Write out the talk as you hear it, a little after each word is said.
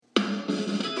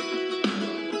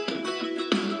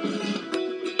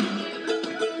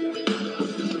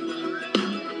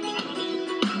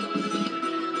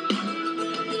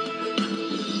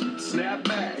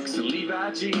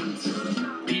jeans,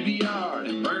 PBR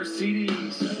and burnt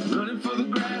CDs, running for the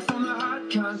grass on the hot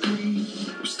concrete.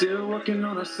 We're still working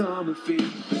on our summer feet.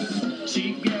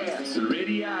 Cheap gas and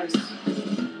ready ice,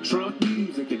 trunk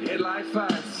music and headlight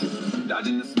fights,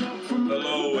 dodging the smoke from.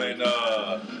 Hello and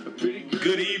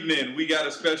good evening. We got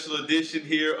a special edition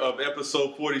here of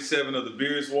episode 47 of the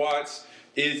Beers Watch.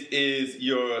 It is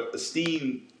your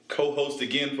esteemed co-host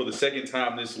again for the second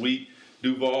time this week,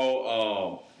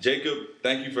 Duval. Jacob,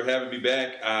 thank you for having me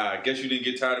back. I guess you didn't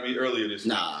get tired of me earlier this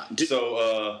week. Nah.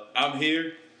 So I'm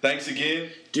here. Think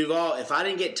again. Duval, if I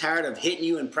didn't get tired of hitting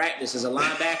you in practice as a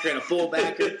linebacker and a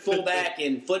fullback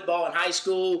in football in high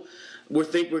school, I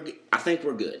think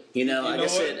we're good. You know, like I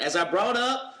said, as I brought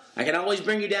up, I can always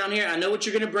bring you down here. I know what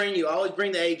you're going to bring. You always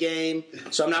bring the A game,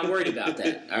 so I'm not worried about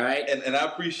that. All right. And I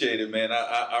appreciate it, man.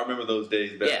 I remember those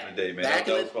days back in the day, man. That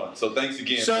was fun. So thanks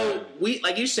again. So we,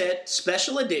 like you said,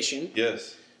 special edition.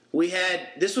 Yes.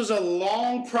 This was a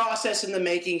long process in the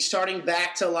making, starting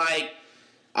back to like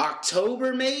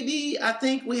October, maybe. I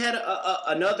think we had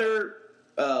another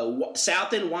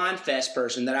South End Wine Fest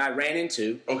person that I ran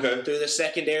into through the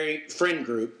secondary friend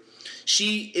group.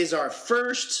 She is our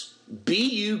first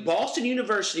BU, Boston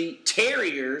University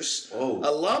Terriers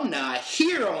alumni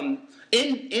here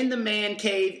in the man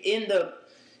cave in the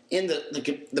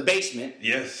basement.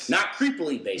 Yes. Not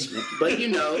creepily basement, but you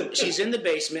know, she's in the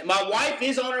basement. My wife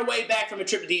is on her way back from a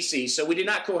trip to DC, so we did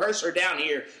not coerce her down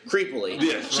here creepily.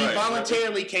 Yes, she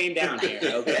voluntarily came down here,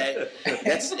 okay?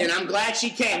 And I'm glad she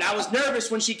came. I was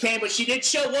nervous when she came, but she did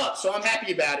show up, so I'm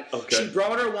happy about it. Okay. She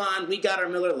brought her wine. We got her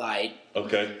Miller Lite.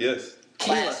 Okay, yes.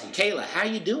 Kayla, how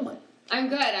you doing? I'm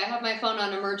good. I have my phone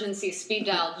on emergency speed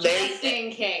dial just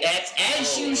in case. That's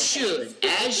as you should.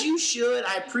 As you should.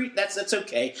 That's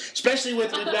okay. Especially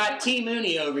with we've got T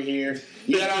Mooney over here.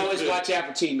 You gotta always watch out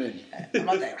for T Mooney. I'm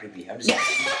not that creepy. I'm just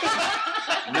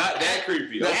Not that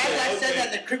creepy. Okay, As I said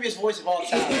that, the creepiest voice of all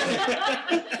time.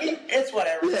 It's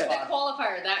whatever. The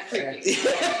qualifier, that creepy.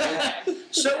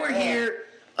 So we're here.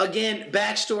 Again,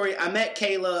 backstory, I met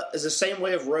Kayla as the same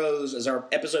way of Rose as our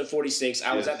episode 46.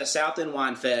 I was at the South End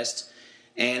Wine Fest,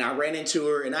 and I ran into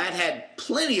her, and I had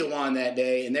plenty of wine that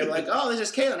day, and they were like, oh, this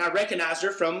is Kayla, and I recognized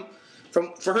her from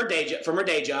her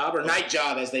day job, or night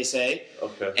job, as they say.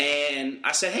 Okay. And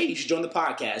I said, hey, you should join the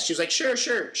podcast. She was like, sure.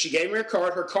 She gave me her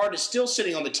card. Her card is still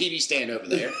sitting on the TV stand over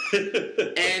there.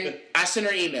 And I sent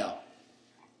her an email.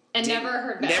 And never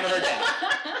heard back.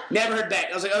 Never heard back.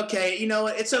 I was like, okay, you know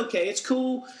what? It's okay. It's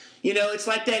cool. You know, it's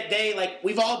like that day, like,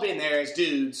 we've all been there as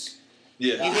dudes.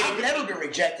 Yeah. I've never been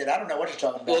rejected. I don't know what you're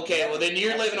talking about. Okay, well, then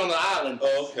you're living on the island.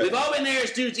 Oh, okay. We've all been there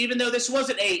as dudes, even though this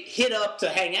wasn't a hit up to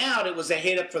hang out. It was a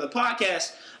hit up for the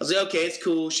podcast. I was like, okay, it's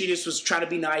cool. She just was trying to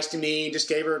be nice to me, just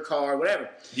gave her a card, whatever.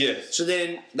 Yes. So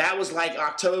then that was like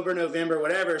October, November,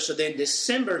 whatever. So then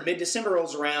mid-December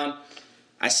rolls around.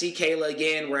 I see Kayla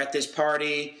again. We're at this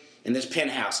party in this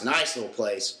penthouse, a nice little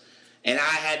place. And I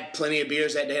had plenty of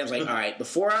beers that day. I was like, all right,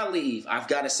 before I leave, I've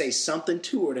got to say something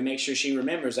to her to make sure she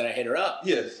remembers that I hit her up.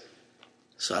 Yes.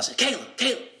 So I said, Kayla.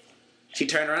 She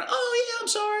turned around. Oh, yeah, I'm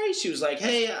sorry. She was like,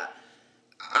 hey,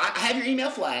 I have your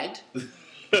email flagged,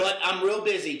 but I'm real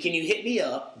busy. Can you hit me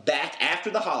up back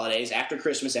after the holidays, after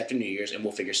Christmas, after New Year's, and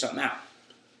we'll figure something out?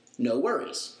 No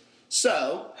worries.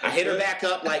 So I hit her back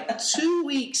up like 2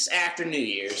 weeks after New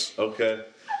Year's. Okay.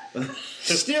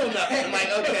 Still nothing. I'm like,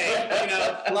 okay, you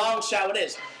know, long shot it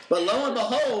is. But lo and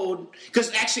behold,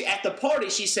 because actually at the party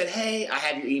she said, hey, I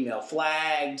have your email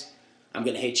flagged. I'm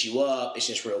going to hit you up. It's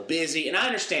just real busy. And I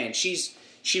understand.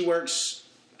 She works,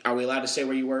 are we allowed to say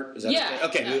where you work? Is that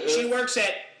okay? Yeah. She works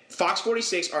at Fox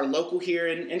 46, our local here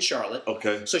in Charlotte.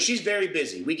 Okay. So she's very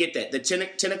busy. We get that. The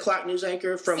 10 o'clock news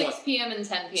anchor from 6 p.m. and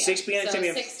 10 p.m. 6 p.m. and 10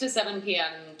 p.m. 6 to 7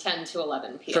 p.m., 10 to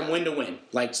 11 p.m. From when to when?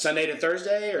 Like Sunday to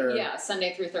Thursday? Or? Yeah,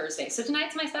 Sunday through Thursday. So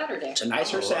tonight's my Saturday.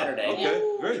 Tonight's her Saturday.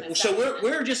 Okay, great. So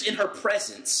we're just in her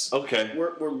presence. Okay.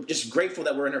 We're just grateful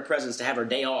that we're in her presence to have her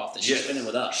day off that she's spending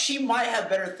with us. She might have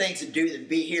better things to do than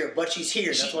be here, but she's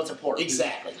here. That's what's important.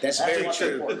 Exactly. That's very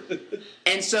true.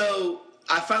 And so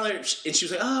I finally, and she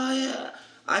was like, oh, yeah,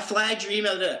 I flagged your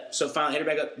email today. So finally hit her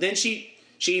back up. Then she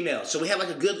emailed. So we had like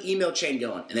a good email chain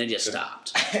going, and then it just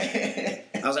stopped. I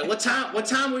was like, what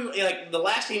time were you, like, the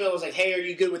last email was like, hey, are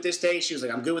you good with this date? She was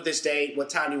like, I'm good with this date. What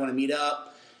time do you want to meet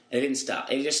up? And it didn't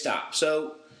stop. It just stopped.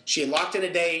 So she had locked in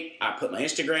a date. I put my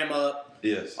Instagram up.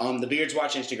 Yes. On the Beards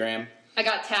Watch Instagram. I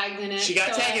got tagged in it. She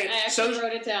got tagged in it. I actually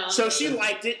wrote it down. So she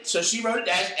liked it. So she wrote it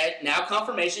down. Now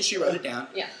confirmation, she wrote it down.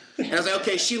 Yeah. And I was like,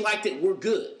 okay, she liked it. We're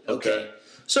good. Okay.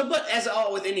 So, but as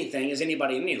all with anything, as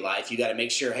anybody in any life, you got to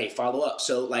make sure, hey, follow up.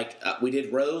 So, like, we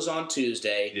did Rose on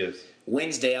Tuesday. Yes.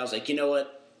 Wednesday, I was like, you know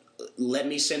what? Let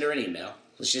me send her an email.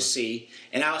 Let's just see.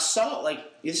 And I saw,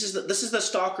 like, this is the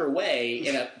stalker way,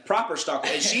 in a proper stalker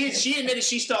way. She admitted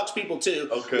she stalks people too.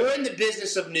 Okay. We're in the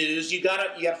business of news. You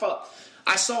gotta follow.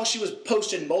 I saw she was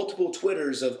posting multiple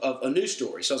Twitters of a news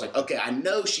story. So I was like, okay, I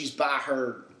know she's by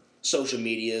her social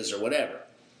medias or whatever.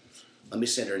 Let me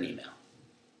send her an email.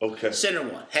 Okay. Send her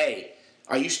one. Hey,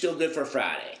 are you still good for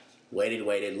Friday?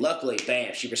 Waited. Luckily,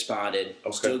 bam, she responded.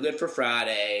 Okay. Still good for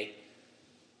Friday.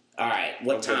 All right,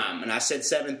 what time? And I said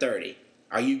 7:30.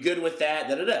 Are you good with that?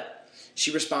 Da-da-da.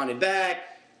 She responded back,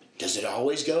 does it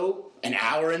always go an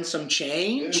hour and some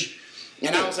change?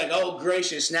 And I was like, oh,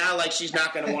 gracious, now, like, she's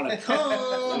not going to want to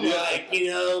come, like, you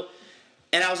know.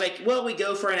 And I was like, well, we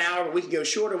go for an hour, but we can go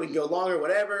shorter, we can go longer,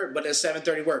 whatever. But at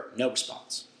 7:30 work, no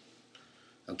response.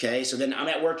 Okay, so then I'm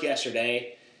at work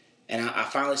yesterday, and I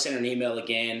finally sent her an email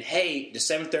again. Hey, does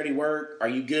 7:30 work? Are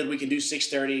you good? We can do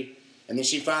 6:30. And then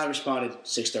she finally responded,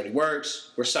 6:30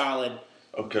 works. We're solid.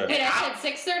 Okay. Wait, I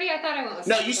said 6:30? I thought I went with 7:30.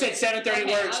 No, you said 7:30 okay,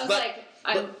 works. I was but, like,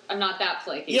 I'm not that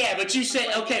flaky. Yeah, but you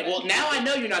said, okay, well, now I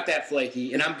know you're not that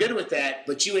flaky, and I'm good with that.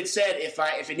 But you had said if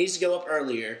it needs to go up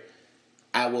earlier,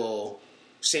 I will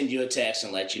send you a text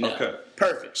and let you know. Okay.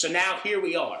 Perfect. So now here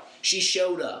we are. She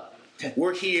showed up.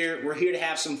 We're here. We're here to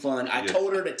have some fun. I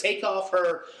told her to take off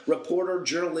her reporter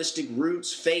journalistic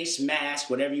roots, face mask,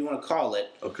 whatever you want to call it.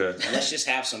 Okay. And let's just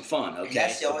have some fun, okay?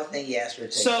 That's the only thing he asked her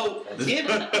to take. So, that's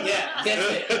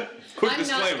it. Quick I'm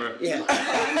disclaimer. Yeah. Not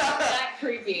that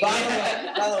creepy. By the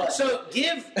way. So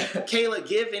Kayla,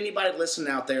 give anybody listening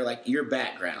out there, like, your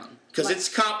background. Because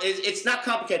it's not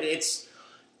complicated. It's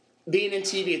being in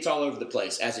TV, it's all over the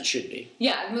place, as it should be.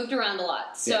 Yeah, I've moved around a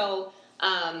lot. So,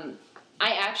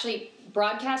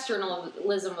 broadcast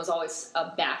journalism was always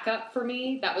a backup for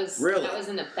me. That was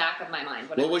in the back of my mind.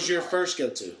 What was your first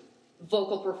go-to?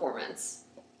 Vocal performance.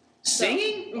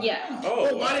 Singing? Yeah. Oh,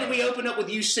 Well, why did we open up with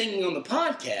you singing on the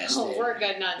podcast? Oh, then? we're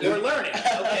good, not We're learning.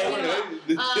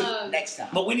 Okay, Next time.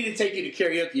 but we need to take you to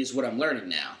karaoke is what I'm learning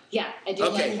now. Yeah, I do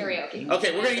Okay. like karaoke.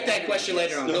 Okay, we're going to get that question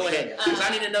later on. Go ahead. Because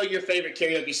I need to know your favorite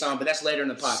karaoke song, but that's later in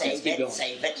the podcast. Keep going.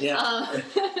 Save it. Yeah.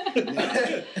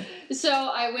 So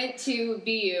I went to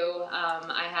BU.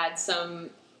 I had some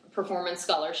performance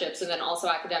scholarships and then also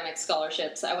academic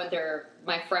scholarships. I went there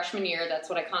my freshman year. That's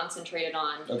what I concentrated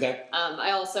on. Okay.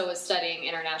 I also was studying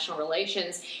international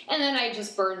relations, and then I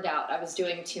just burned out. I was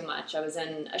doing too much. I was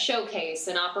in a showcase,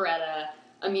 an operetta,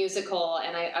 a musical,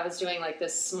 and I was doing like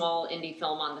this small indie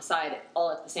film on the side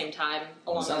all at the same time.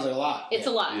 Sounds like a lot. It's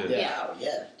a lot. Yeah.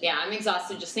 Yeah, I'm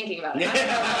exhausted just thinking about it.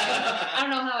 I don't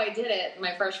know how I did it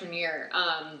my freshman year.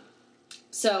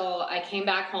 So I came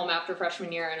back home after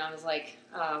freshman year, and I was like,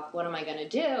 what am I going to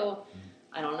do?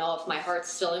 I don't know if my heart's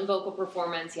still in vocal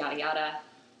performance, yada, yada.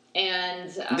 And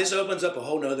this opens up a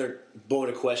whole nother board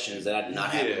of questions that I did not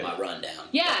have in my rundown.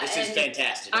 Yeah. This is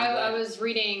fantastic. I was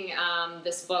reading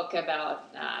this book about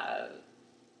I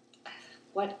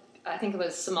think it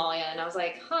was Somalia, and I was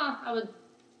like, I've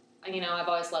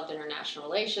always loved international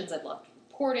relations. I've loved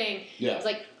reporting. Yeah. I was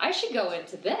like, I should go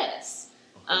into this.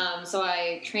 So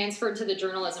I transferred to the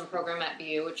journalism program at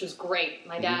BU, which was great.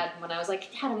 My dad, when I was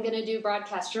like, Dad, I'm going to do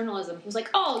broadcast journalism, he was like,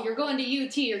 oh, you're going to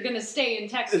UT, you're going to stay in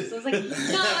Texas. I was like,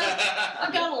 no,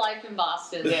 I've got a life in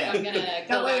Boston. Yeah. I'm going to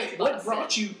go back to Boston. What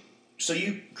brought you... So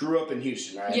you grew up in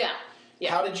Houston, right? Yeah.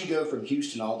 How did you go from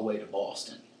Houston all the way to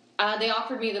Boston? They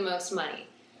offered me the most money.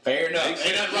 Fair enough. Ain't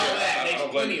nothing wrong with that. I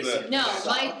don't blame you for that. No,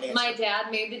 my dad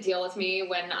made the deal with me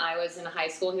when I was in high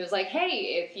school. He was like,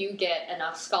 hey, if you get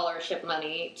enough scholarship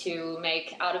money to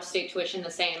make out-of-state tuition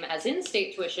the same as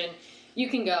in-state tuition, you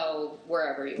can go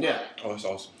wherever you want. Oh, that's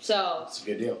awesome. So That's a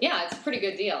good deal. yeah, it's a pretty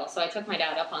good deal. So I took my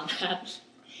dad up on that.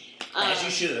 As you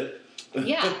should.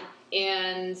 Yeah.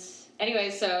 And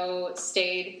anyway, so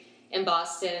stayed in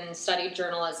Boston, studied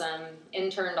journalism,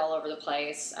 interned all over the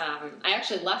place. I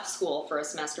actually left school for a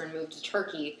semester and moved to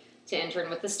Turkey to intern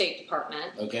with the State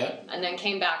Department. Okay. And then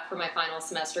came back for my final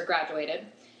semester, graduated.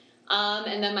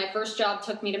 And then my first job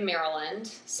took me to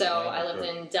Maryland. So I lived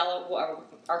in Delaware.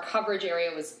 Our coverage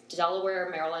area was Delaware,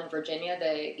 Maryland, Virginia,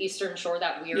 the Eastern Shore,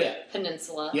 that weird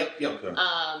peninsula Yep.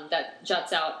 that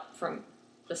juts out from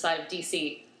the side of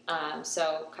D.C.,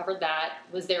 so covered that,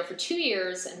 was there for 2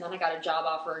 years, and then I got a job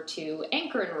offer to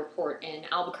anchor and report in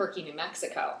Albuquerque, New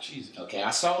Mexico. Jesus. Okay, I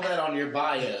saw that on your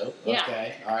bio. Yeah.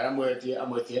 Okay, all right, I'm with you.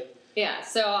 Yeah,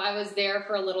 so I was there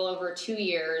for a little over 2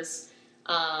 years,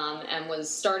 and was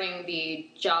starting the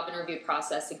job interview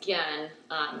process again,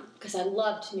 because I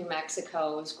loved New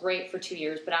Mexico. It was great for 2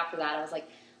 years, but after that I was like,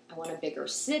 I want a bigger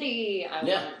city. I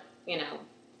want,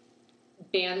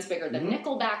 bands bigger than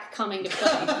Nickelback coming to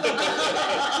play.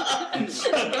 You just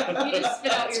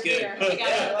spit out your beer.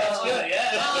 That's good,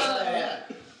 yeah.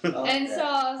 And so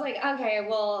I was like, okay,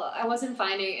 well, I wasn't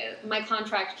finding it. My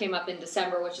contract came up in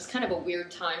December, which is kind of a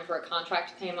weird time for a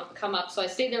contract to come up. So I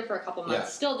stayed there for a couple months. Yeah.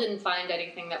 Still didn't find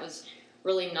anything that was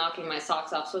really knocking my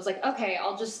socks off. So I was like, okay,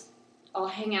 I'll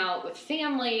hang out with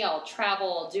family. I'll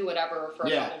travel. I'll do whatever for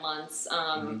a couple months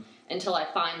until I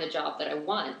find the job that I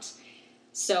want.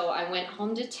 So I went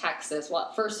home to Texas.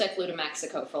 Well, first I flew to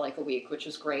Mexico for like a week, which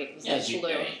was great. It was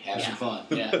Have some fun.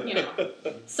 Yeah. You know,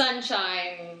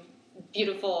 sunshine,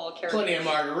 beautiful Caribbean. Plenty of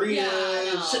margaritas.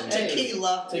 Yeah,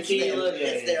 Tequila.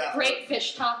 It's there. Great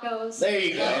fish tacos. There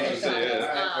you go. Love fish All tacos.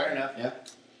 right, fair enough. Yeah.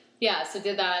 Yeah, so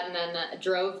did that and then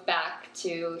drove back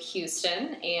to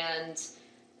Houston. And,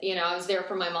 you know, I was there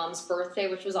for my mom's birthday,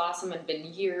 which was awesome. It had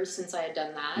been years since I had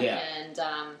done that. Yeah. And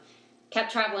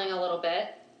kept traveling a little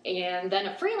bit. And then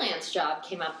a freelance job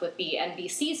came up with the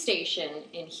NBC station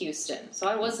in Houston. So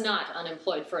I was not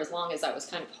unemployed for as long as I was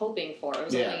kind of hoping for. It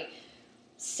was only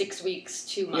 6 weeks,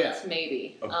 2 months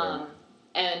maybe. Okay.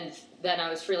 And then I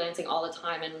was freelancing all the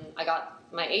time, and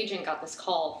my agent got this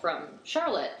call from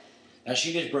Charlotte. Now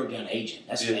she just broke down agent.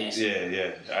 That's fancy.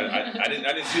 Yeah. I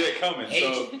didn't see that coming.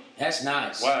 Agent. So That's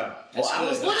nice. wow. That's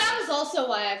good. Well, that was also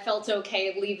why I felt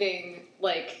okay leaving,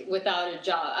 like, without a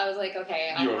job. I was like,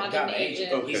 okay, I have an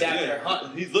agent. Okay. He's out there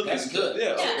hunting. He's looking. That's good.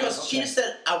 Yeah. Yeah. Because she just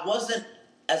said I wasn't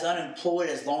as unemployed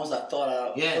as long as I thought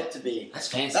I hoped to be. That's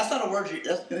fancy. That's not a word you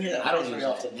hear that I don't phrase use very that.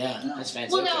 often. Yeah, No. that's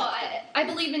fancy. Well, Okay. no, I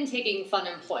believe in taking fun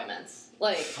employments.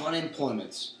 Like, Fun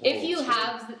employments. if you that's good.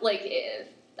 have, like,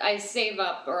 I saved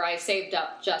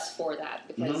up just for that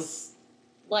because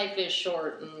life is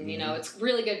short and, you know, it's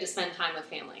really good to spend time with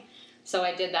family. So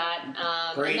I did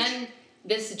that. Great. And then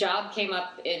this job came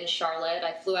up in Charlotte.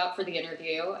 I flew out for the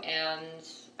interview, and,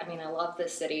 I mean, I love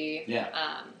this city.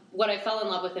 Yeah. What I fell in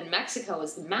love with in Mexico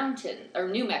was the mountain, or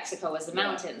New Mexico was the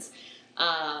mountains.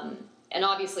 And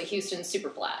obviously Houston's super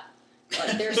flat.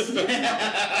 But there's you got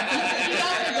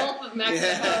the Gulf of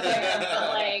Mexico there,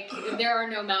 but like there are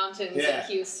no mountains in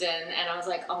Houston. And I was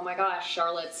like, oh my gosh,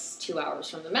 Charlotte's 2 hours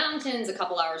from the mountains, a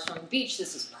couple hours from the beach.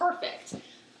 This is perfect.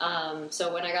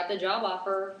 So when I got the job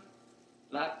offer,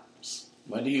 I just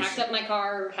packed up my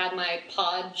car, had my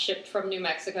pod shipped from New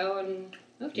Mexico, and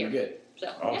moved here. You're good.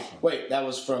 So Awesome. Wait, that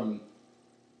was from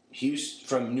Houston,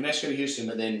 from New Mexico to Houston,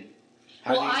 but then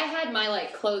I had my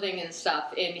like clothing and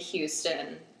stuff in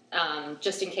Houston,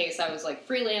 just in case I was like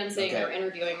freelancing or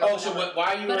interviewing. Or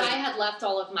why you? But I had left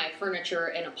all of my furniture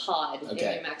in a pod in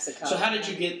New Mexico. So how did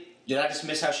you get? Did I just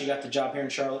miss how she got the job here in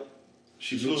Charlotte?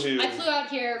 She flew here. I flew out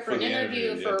here for an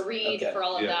interview, for a read, for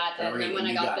all of that, and then when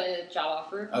I got the job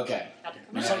offer, had to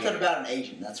come out. Something about an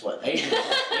agent. That's what. Agent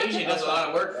does a lot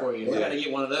of work for you. We got to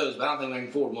get one of those, but I don't think I can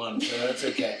afford one, so that's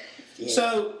okay. Yeah.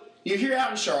 So you're here out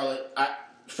in Charlotte.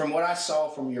 From what I saw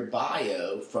from your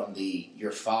bio from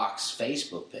your Fox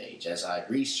Facebook page, as I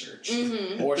researched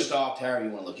or stalked, however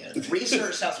you want to look at it.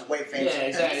 Research sounds way fancy. Yeah,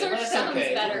 exactly. Research That's sounds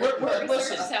okay. better.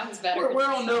 Listen, sounds better. We're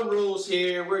on no rules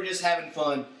here. We're just having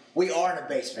fun. We are in a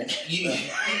basement.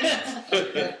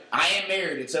 I am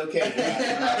married. It's okay.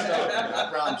 I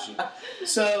promise you.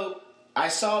 So I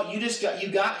saw you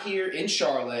got here in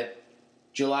Charlotte,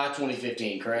 July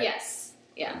 2015, correct? Yes.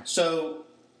 Yeah. So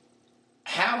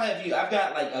how have you? I've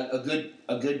got like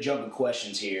a good jump of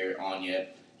questions here on you.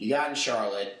 You got in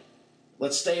Charlotte.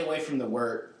 Let's stay away from the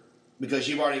work because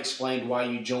you've already explained why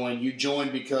you joined. You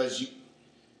joined because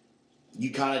you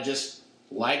kind of just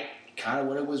liked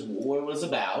what it was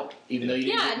about, even though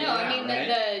you didn't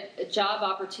the job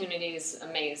opportunity is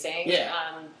amazing.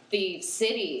 Yeah. The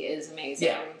city is amazing.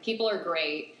 Yeah. People are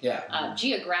great. Yeah.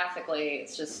 Geographically,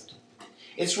 it's just.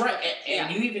 It's right,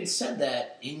 and you even said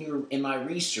that in my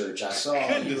research. I saw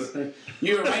you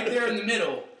were right there in the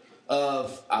middle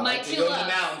of I like to go to the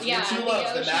mountains. Yeah, your two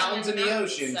loves, the mountains and the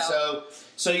ocean.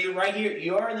 So you're right here.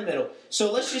 You are in the middle.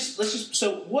 So let's just.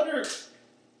 So what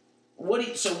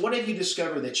have you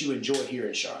discovered that you enjoy here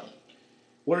in Charlotte?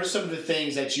 What are some of the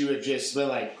things that you have just been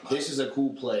like? This is a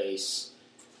cool place.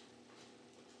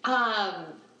 What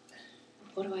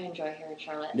do I enjoy here in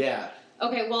Charlotte? Yeah.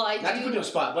 Okay, well, I Not to put you on the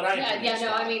spot, but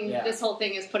this whole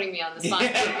thing is putting me on the spot.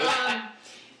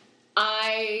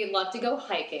 I love to go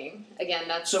hiking. Again,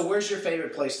 that's... So where's your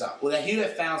favorite place to hike? Well, that you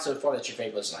have found so far that's your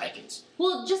favorite place to hike is?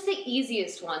 Well, just the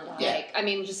easiest one to hike. I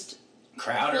mean, just...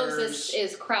 Crowders. Closest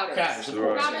is Crowders.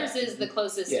 Crowders is the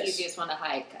closest, easiest one to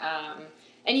hike.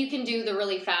 And you can do the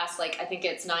really fast, like, I think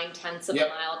it's 9/10 of a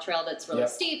mile trail that's really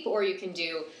steep, or you can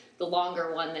do the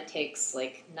longer one that takes,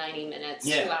 like, 90 minutes,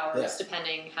 2 hours,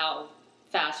 depending how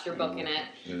fast you're booking it.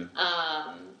 Yeah.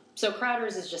 So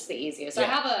Crowders is just the easiest. So I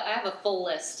have a full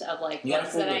list of like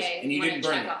ones that I and you didn't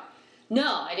bring check it. off.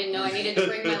 No, I didn't know I needed to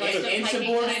bring my list of hiking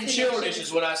Insubordinate childish destinations.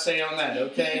 is what I say on that,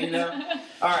 okay?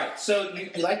 All right, so you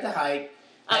like to hike.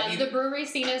 The brewery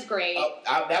scene is great.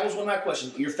 That was one of my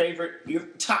questions. Your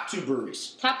top 2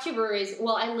 breweries. Top 2 breweries.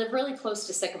 Well, I live really close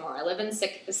to Sycamore. I live in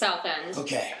South End.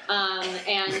 Okay.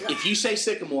 And if you say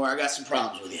Sycamore, I got some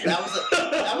problems with you. That was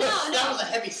a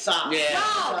heavy sigh. Yeah.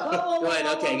 No. Go ahead.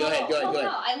 Okay. Go ahead.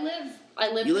 No, I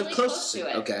live You really live close to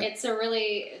it. Okay. It's a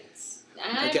really.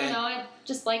 I don't know. I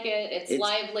just like it. It's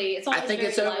lively. It's always I think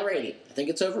very it's overrated. lively. I think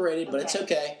it's overrated, but it's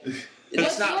okay.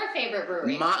 What's your favorite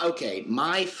brewery?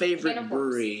 My favorite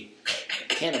brewery.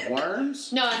 Can of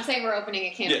Worms? No, I'm saying we're opening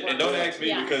a can of worms. And don't ask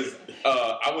me because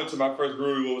I went to my first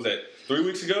brewery. What was that? 3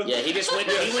 weeks ago? Yeah, he just went.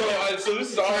 So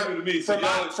this is all new to me. So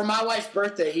for my wife's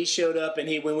birthday, he showed up and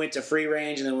we went to Free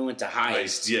Range and then we went to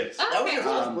Heist. Yes. Oh, That was your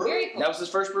first brewery? Very cool. That was his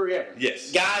first brewery ever.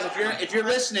 Yes. Guys, if you're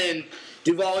listening,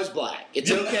 Duval is black.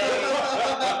 It's okay.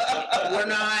 We're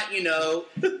not, he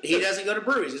doesn't go to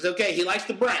breweries. It's okay. He likes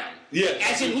the brown. Yeah.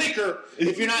 As in liquor,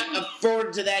 if you're not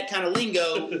afforded to that kind of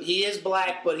lingo, he is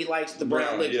black, but he likes the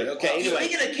brown liquor. Yeah. Okay, anyway.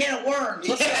 Speaking of can of worms,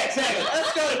 Exactly.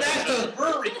 let's go back to the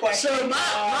brewery question. So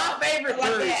my favorite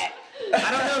breweries,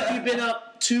 I don't know if you've been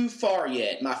up too far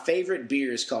yet. My favorite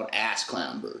beer is called Ass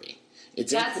Clown Brewery.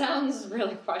 That sounds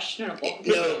really questionable.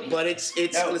 No, but it's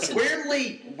listen,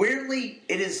 weirdly,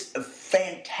 it is a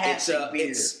fantastic beer.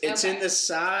 It's in the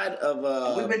side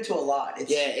of We've been to a lot.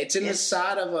 It's in the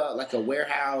side of a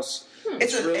warehouse.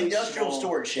 It's an really industrial small.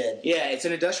 storage shed. Yeah, it's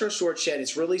an industrial storage shed.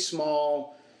 It's really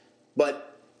small, but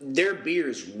their beer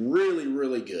is really,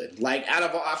 really good. Like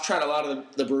I've tried a lot of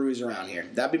the breweries around here.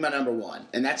 That'd be my number 1,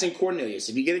 and that's in Cornelius.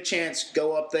 If you get a chance,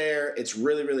 go up there. It's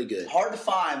really, really good. Hard to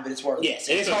find, but it's worth it. Yes,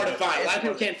 it is hard to find. A lot of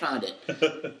people can't find it,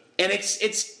 and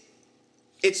its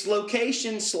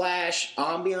location /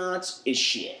 ambiance is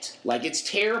shit. Like it's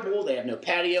terrible. They have no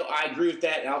patio. I agree with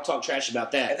that, and I'll talk trash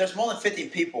about that. If there's more than 50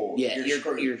 people, you're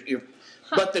screwed.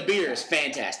 But the beer is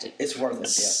fantastic. It's worth it.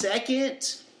 Yeah.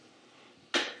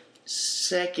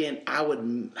 Second, I would.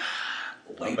 I'm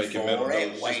making mental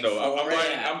notes.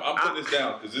 I'm putting this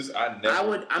down because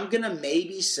I'm gonna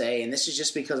maybe say, and this is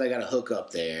just because I got to hook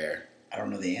up there. I don't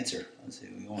know the answer. Let's see.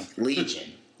 We're going.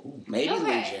 Legion, maybe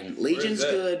Okay. Legion. Legion's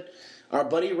good. Our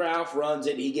buddy Ralph runs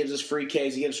it. He gives us free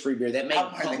cakes. He gives free beer. That may I'm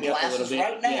pump wearing me the up a little glasses bit.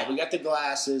 right now. Yeah, we got the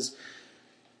glasses.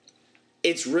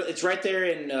 It's right there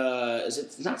in. Is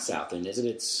it not South End? Is it?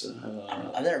 It's.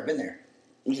 I've never been there.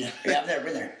 Yeah, I've never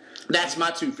been there. that's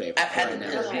my 2 favorites. I've had right it now.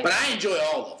 there. But I enjoy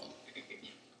all of them.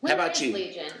 Where How about is you?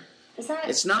 Legion? Is that?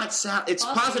 It's not South. It's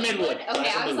Plaza Midwood. Okay,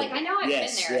 Plaza I was like, Midwood. I know I've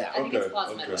Yes, been there. yeah. I think it's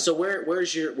Plaza Okay. Midwood. So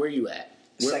where you at?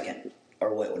 Second.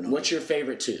 Or wait, no. What's your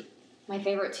favorite 2? My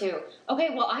favorite too. Okay,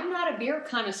 well, I'm not a beer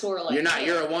connoisseur like You're not. you.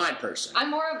 You're a wine person.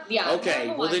 I'm more of I'm Okay.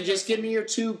 more of a Well, then wine just give me your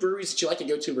 2 breweries that you like to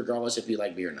go to, regardless if you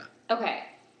like beer or not. Okay.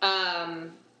 I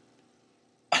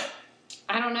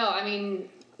don't know. I mean,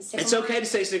 It's okay to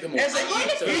say Sycamore. You're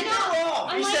wrong.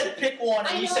 I'm You like- said pick one,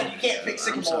 and I you know. said you can't pick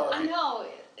Sycamore. sorry. I know.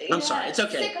 I'm sorry, it's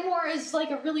okay. Sycamore is like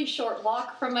a really short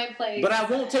walk from my place. But I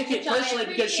won't take it Which I personally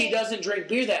because she appreciate. doesn't drink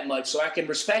beer that much, so I can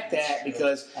respect that.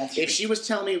 Because That's if true. she was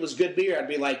telling me it was good beer, I'd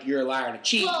be like, "You're a liar and a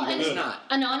cheat." Well, because it's not.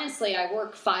 And honestly, I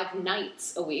work 5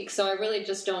 nights a week, so I really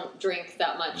just don't drink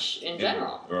that much in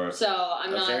general. Right. So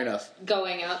I'm Oh, fair not enough.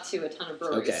 going out to a ton of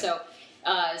breweries. Okay. So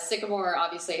Sycamore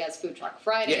obviously has Food Truck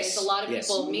Fridays. Yes, A lot of yes.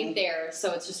 people meet there,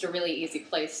 so it's just a really easy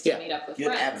place to Yeah. meet up with Good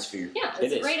friends. atmosphere. Yeah, It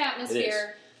it's a is. great It is.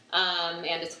 atmosphere, and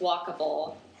it's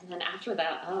walkable. And then after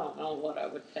that, I don't know what I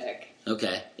would pick.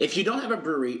 Okay. If you don't have a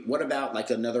brewery, what about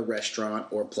like another restaurant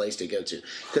or place to go to?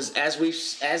 Because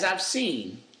as I've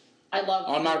seen I love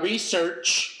on my food.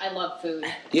 research, I love food.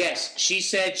 yes, she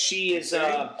said she is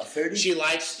A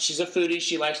foodie? she's a foodie.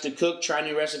 She likes to cook, try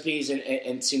new recipes,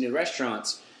 and see new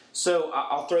restaurants. So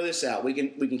I'll throw this out. We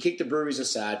can kick the breweries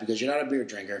aside because you're not a beer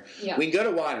drinker. Yeah. We can go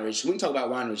to wineries. We can talk about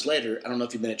wineries later. I don't know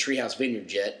if you've been at Treehouse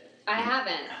Vineyard yet. I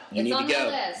haven't. You It's need on to go.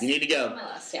 my list. You need to go. It's on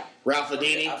my list, yeah. Ralph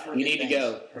Ladini, I've heard you good need to things.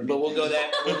 go. Heard But good we'll go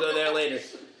things. there later.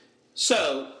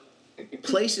 So,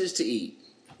 places to eat.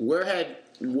 What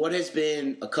has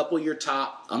been a couple of your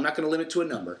top? I'm not going to limit to a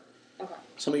number. Okay.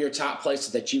 Some of your top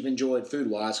places that you've enjoyed food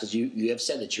wise, because you have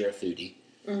said that you're a foodie.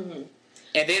 Mm-hmm.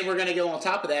 And then we're going to go on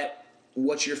top of that.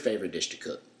 What's your favorite dish to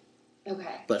cook?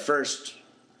 Okay. But first,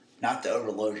 Not to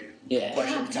overload you. yeah, One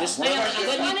question at a time. just One let question you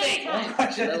at a time. think. One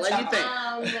question at a Let you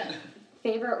time. think.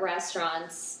 Favorite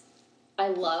restaurants. I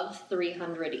love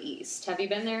 300 East. Have you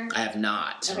been there? I have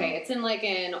not. Okay, it's in like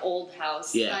an old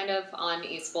house, Yeah. kind of on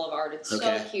East Boulevard. It's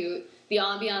Okay. so cute. The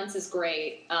ambiance is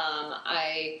great.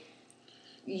 I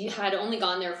had only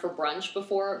gone there for brunch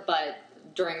before, but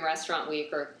during Restaurant Week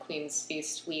or Queen's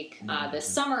Feast Week. This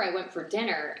summer I went for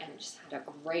dinner and just had a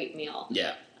great meal.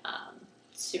 Yeah.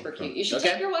 Super cute. You should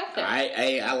take your wife there.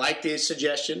 I like the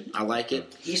suggestion. I like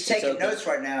it. He's taking notes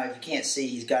right now. If you can't see,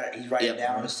 he's writing it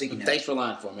down on a sticky note. Thanks for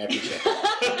lying for me. I appreciate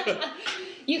it.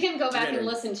 You can go back and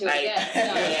listen to it again.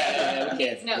 Yeah, we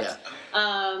can. Notes.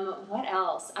 Yeah. What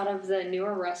else out of the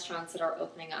newer restaurants that are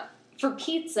opening up? For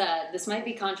pizza, this might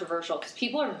be controversial because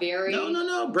people are very...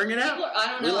 No. Bring it out.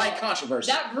 I don't know. We like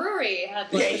controversy. That brewery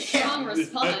had a strong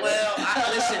response. Well,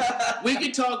 listen, we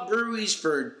could talk breweries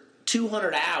for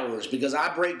 200 hours because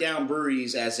I break down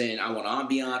breweries as in I want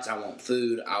ambiance, I want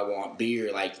food, I want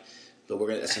beer, but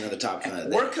that's another topic.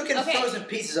 We're cooking frozen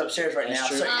pizzas upstairs right now,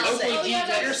 so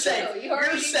you're safe.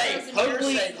 You're safe.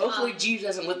 Hopefully Jeeves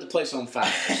hasn't lit the place on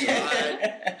fire.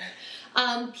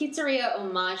 Pizzeria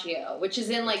Omaggio, which is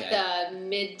in the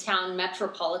Midtown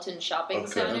Metropolitan Shopping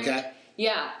Center. Okay.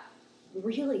 Yeah.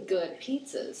 Really good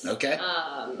pizzas. Okay.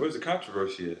 Where's the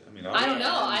controversy at? I don't know.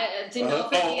 I didn't know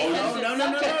if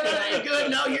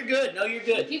No, you're good. No, you're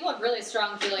good. People have really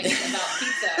strong feelings about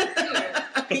pizza,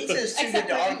 too. Pizza is too good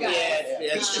to argue about.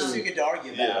 Yeah, Pizza's too good to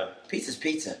argue about. Yeah. Pizza's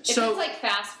pizza. If it's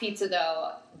fast pizza,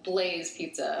 though, Blaze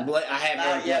Pizza. I have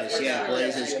heard Blaze. Yeah,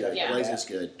 Blaze is good. Yeah. Blaze is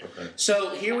good. Okay.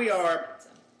 So here we are.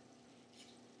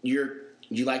 You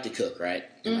like to cook, right?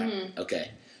 Mm-hmm.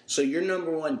 Okay. So your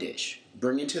number one dish,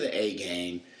 bring it to the A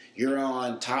game. You're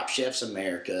on Top Chefs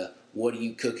America. What are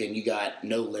you cooking? You got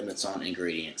no limits on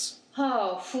ingredients.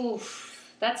 Oh,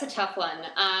 that's a tough one.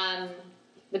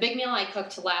 The big meal I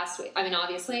cooked last week.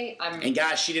 Obviously, And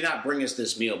guys, she did not bring us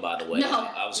this meal, by the way. No,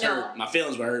 I was hurt. My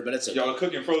feelings were hurt, but it's okay. Y'all are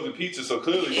cooking frozen pizza, so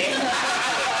clearly.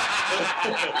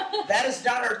 That is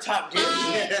not our top dish.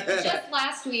 Just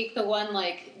last week, the one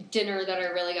dinner that I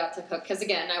really got to cook, because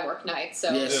again, I work nights,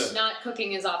 so not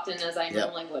cooking as often as I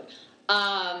normally would.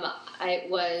 It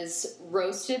was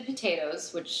roasted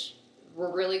potatoes, which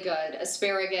were really good,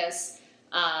 asparagus,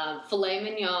 filet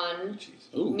mignon,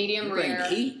 medium rare,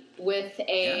 with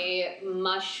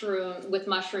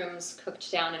mushrooms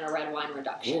cooked down in a red wine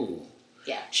reduction. Ooh.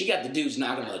 Yeah. She got the dudes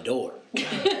knocking on the door.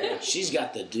 She's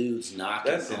got the dudes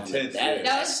knocking That's on intense.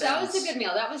 That was a good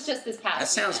meal. That was just this past That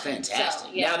sounds weekend. fantastic.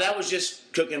 So, yeah. Now, that was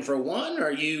just cooking for one,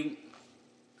 or you...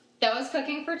 That was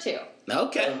cooking for two.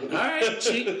 Okay. All right.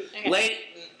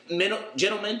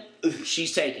 Gentlemen,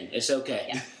 she's taking. It's okay.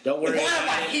 Yeah. Don't worry Why am I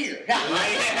about it. here?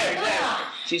 Exactly.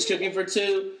 She's cooking for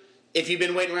two. If you've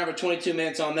been waiting around for 22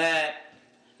 minutes on that,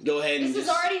 go ahead and This is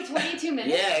already 22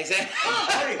 minutes? Yeah, exactly.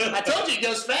 I told you it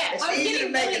goes fast. I was easy to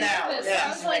getting make really an hour. nervous. Yeah, I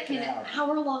was like, an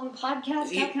hour-long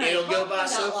podcast? How can I It'll go talk by for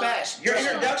so that long? fast. Your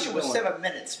introduction was 7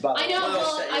 minutes, by the way. I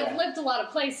know. I've lived a lot of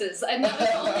places, and that was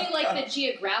only the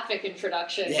geographic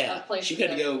introduction of places. She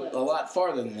got to go lived. a lot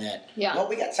farther than that. Yeah. Well,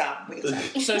 we got time.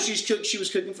 So she was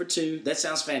cooking for two. That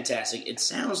sounds fantastic. It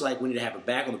sounds like we need to have her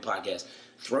back on the podcast.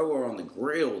 Throw her on the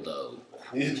grill, though,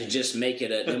 to just make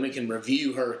it then we can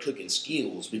review her cooking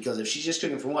skills, because if she's just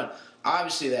cooking for one,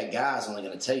 obviously that guy's only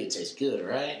going to tell you it tastes good,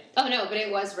 right? Oh, no, but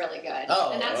it was really good.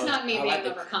 And that's not me being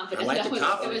overconfident. I like the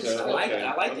confidence. I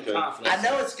like the confidence. I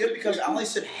know it's good because I only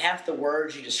said half the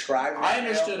words you described. I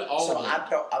understood all of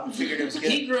them. I figured it was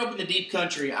good. He grew up in the deep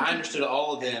country. I understood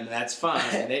all of them, and that's fine.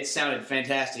 And it sounded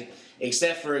fantastic,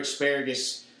 except for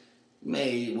asparagus.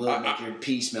 Will make your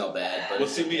pee smell bad. But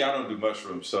see me, I don't do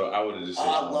mushrooms, so I would have just said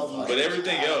I love mushrooms. But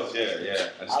everything else,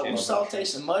 I will saute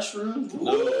some mushrooms.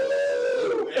 No.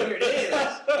 There it is.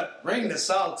 Bring the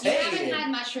saute. You haven't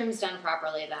had mushrooms done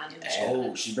properly then.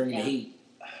 Oh, she's bringing the heat.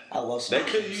 I love some.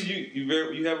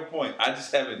 You have a point. I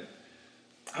just haven't.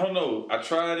 I don't know. I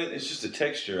tried it. It's just a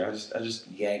texture. I just.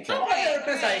 Yeah,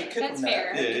 depends how you cook That's them.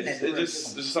 fair. Yeah,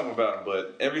 there's just something about it.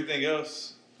 But everything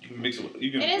else, you can mix it with.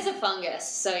 It is a fungus,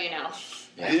 so you know.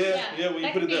 Yeah, when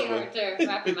you put it that way. That can be hard to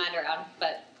wrap your mind around,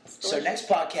 but. So next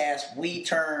podcast, we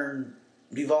turn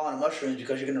Duval into mushrooms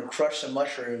because you're going to crush some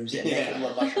mushrooms and make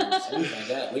more mushrooms.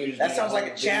 That sounds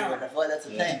like a challenge. I feel like that's a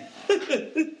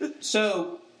thing.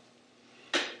 So,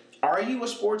 are you a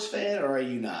sports fan or are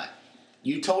you not?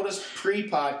 You told us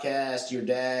pre-podcast your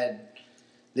dad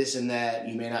this and that.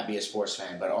 You may not be a sports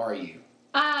fan, but are you?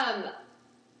 I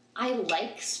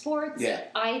like sports. Yeah.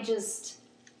 I just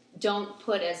don't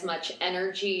put as much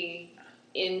energy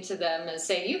into them as,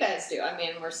 say, you guys do. I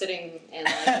mean, we're sitting in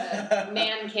a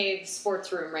man cave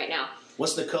sports room right now.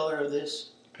 What's the color of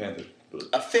this? Panther.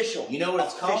 Official. You know what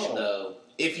it's called, though?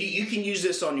 If you can use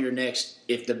this on your next,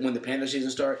 when the Panther season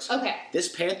starts. Okay.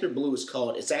 This Panther blue is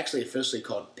it's actually officially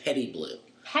called Petty Blue.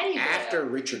 Petty Blue. After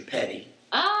Richard Petty.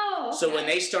 Oh, okay. So when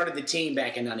they started the team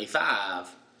back in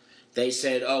 '95, they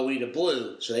said, "Oh, we need a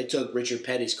blue." So they took Richard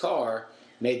Petty's car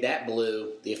made that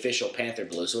blue the official Panther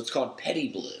blue. So it's called Petty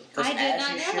Blue. I did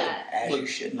not know that. As you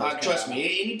should know. Trust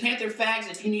me, any Panther facts,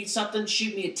 if you need something,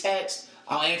 shoot me a text.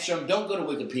 I'll answer them. Don't go to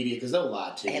Wikipedia because they'll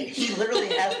lie to you. And he literally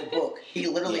has the book. He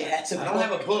literally has a book. I don't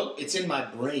have a book. It's in my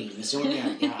brain. It's the only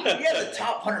thing I got. You have the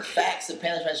top 100 facts that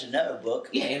Panthers fans should know book.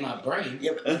 Yeah, in my brain.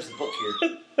 Yeah, but there's the book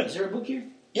here. Is there a book here?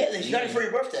 Yeah, they got it for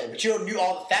your birthday, but you knew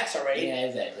all the facts already. Yeah,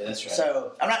 exactly. That's right.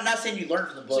 So I'm not saying you learned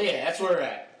from the book. So yeah, that's where we're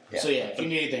at. Yeah. So yeah, if you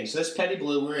need anything. So that's Petty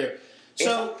Blue. We're here. It's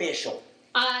So official.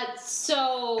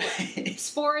 So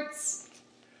sports.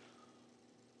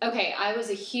 Okay, I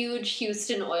was a huge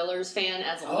Houston Oilers fan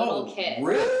as a little kid.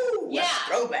 Really? Yeah.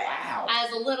 Throwback. Wow.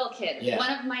 As a little kid, Yeah.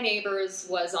 one of my neighbors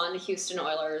was on the Houston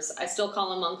Oilers. I still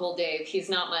call him Uncle Dave.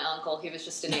 He's not my uncle. He was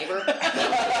just a neighbor.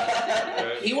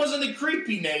 He wasn't a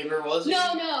creepy neighbor, was he?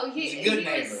 No, He's a good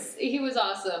neighbor. He was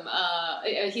awesome.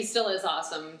 He still is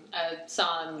awesome. I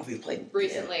saw him We played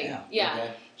recently. Yeah.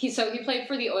 Okay. He played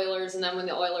for the Oilers, and then when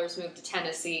the Oilers moved to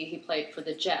Tennessee, he played for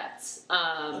the Jets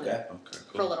Okay.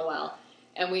 for a little while.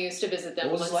 And we used to visit them.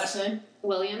 What was his last name?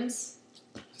 Williams.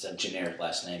 It's a generic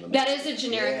last name. That is a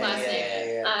generic last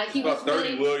name. He was About 30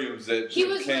 really, Williams that he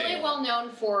was came. really well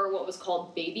known for what was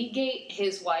called Babygate.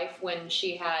 His wife, when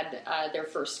she had their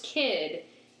first kid,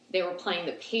 they were playing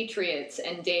the Patriots,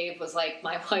 and Dave was like,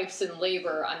 "My wife's in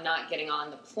labor. I'm not getting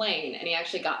on the plane." And he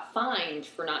actually got fined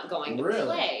for not going to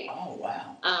play. Oh,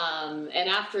 wow. And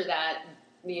after that,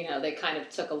 they kind of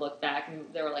took a look back, and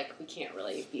they were like, "We can't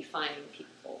really be fining people."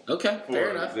 Okay, fair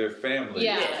enough. Their family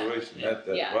situation.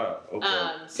 Yeah. Wow.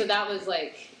 Okay. So that was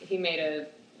like,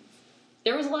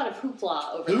 there was a lot of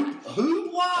hoopla over that.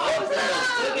 Hoopla!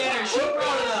 Look at her. She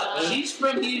brought it up. She's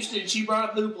from Houston. She brought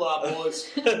up hoopla, boys.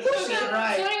 She said it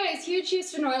right. So anyways, huge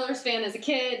Houston Oilers fan as a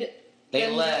kid. They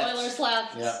Then left. The Oilers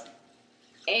left. Yep.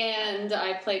 And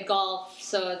I played golf,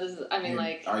 so this is,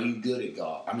 Are you good at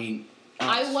golf? I mean...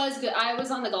 I was good. I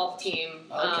was on the golf team.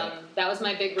 Okay. That was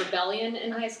my big rebellion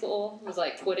in high school. Was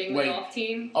like quitting the golf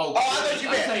team. Oh, I thought you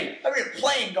meant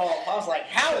playing golf. I was like,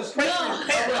 how is a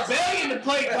rebellion to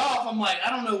play golf. I'm like, I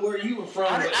don't know where you were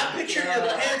from. I pictured your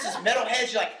parents as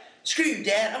metalheads. You're like, screw you,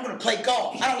 Dad. I'm going to play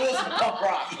golf. I don't listen to punk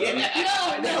rock.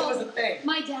 That was the thing.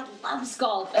 My dad loves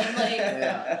golf,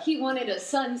 and he wanted a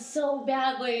son so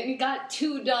badly, and he got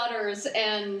 2 daughters.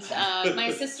 And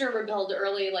my sister rebelled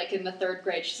early, like in the 3rd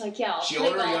grade. She's like, "Yeah, I'll play golf."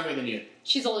 Older or younger than you?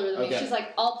 She's older than me. Okay. She's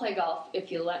like, "I'll play golf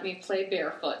if you let me play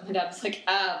barefoot." My dad was like,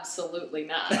 "Absolutely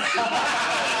not."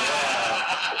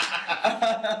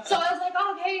 So I was like,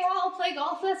 "Okay, yeah, I'll play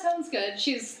golf. That sounds good."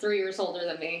 She's 3 years older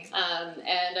than me,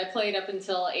 and I played up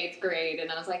until 8th grade.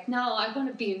 And I was like, "No, I want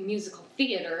to be in musical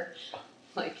theater."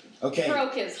 Like,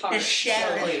 broke his heart. It's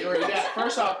shattered.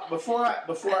 First off, before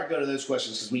I go to those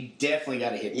questions, because we definitely got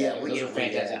to hit that. Yeah, those are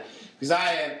fantastic.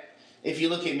 Because if you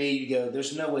look at me, you go,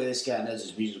 "There's no way this guy knows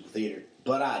his musical theater,"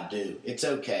 but I do. It's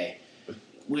okay.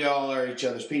 We all are each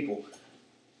other's people.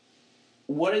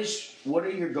 What are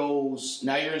your goals?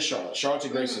 Now you're in Charlotte. Charlotte's a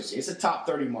great city. It's a top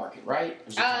 30 market, right?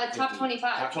 Top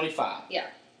 25. Top 25. Yeah.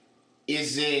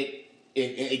 Is it?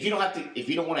 If you don't have to, if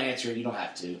you don't want to answer it, you don't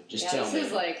have to. Just tell me. This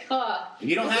is like, If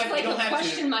you don't this have, is like you don't a have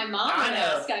question to. my mom would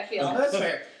ask. I feel. That's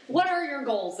fair. What are your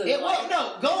goals in life? Well,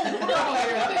 no, goals. We're all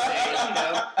here at this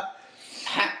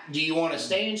age, do you want to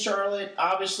stay in Charlotte?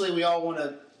 Obviously, we all want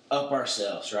to up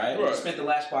ourselves, right? We spent the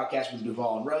last podcast with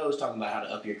Duval and Rose talking about how to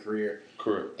up your career.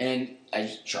 Correct. And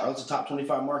Charlotte's a top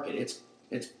 25 market. It's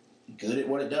good at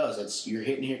what it does. You're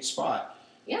hitting here at the spot.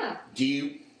 Yeah.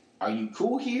 Are you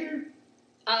cool here?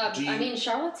 I mean,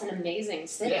 Charlotte's an amazing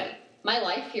city. Yeah. My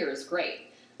life here is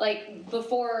great. Like,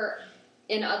 before,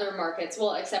 in other markets,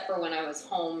 well, except for when I was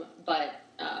home, but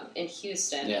in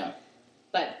Houston. Yeah.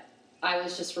 But I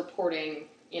was just reporting,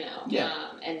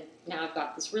 and now I've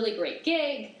got this really great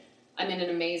gig. I'm in an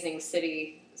amazing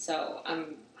city, so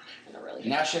I'm having a really good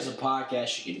Now she has a podcast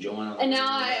she can join on. And now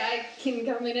I can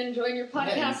come in and join your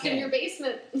podcast in your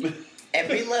basement. And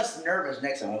be less nervous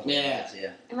next time. Yeah.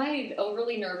 Am I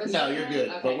overly nervous? No, right you're now? good.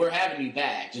 Okay. But we're having you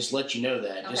back. Just let you know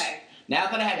that. Okay. Now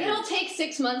that I have It'll take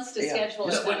 6 months to schedule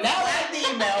it. But now Flag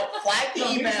the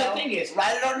email. Here's the thing is,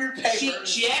 write it on your paper.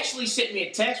 She actually sent me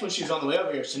a text when she was on the way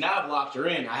over here, so now I've locked her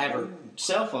in. I have her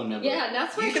cell phone number. Yeah, and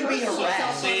that's my You can be personal cell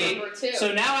harassed. phone number too.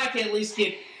 So now I can at least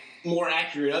get more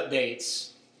accurate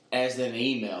updates as than the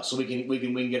email, so we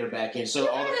can get her back in. So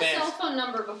I've all the had a fans. cell phone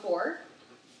number before.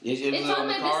 It's on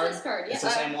my business card. It's the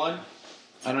same one.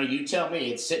 I don't know. You tell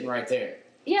me. It's sitting right there.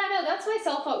 Yeah, no, that's my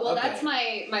cell phone. Well, Okay. that's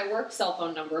my work cell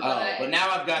phone number. But But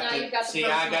now I've got now you've got the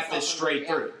I got personal this cell straight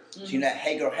phone through. So you know,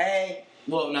 hey girl, hey,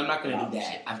 Well, no, I'm not going to do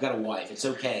that. I've got a wife. It's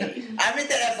okay. I meant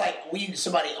that as like we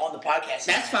somebody on the podcast.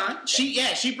 That's fine.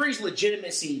 She brings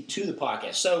legitimacy to the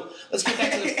podcast. So let's get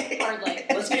back to the Hardly.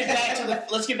 let's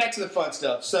get back to the fun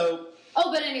stuff. So. Oh,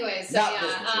 but anyway, so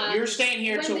yeah. You're staying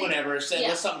here till whenever,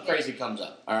 unless something crazy comes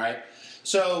up. All right.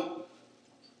 So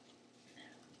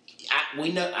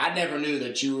I never knew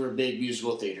that you were a big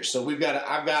musical theater. So I've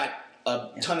got a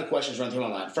ton of questions running through my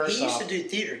mind. First he used off, to do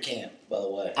theater camp, by the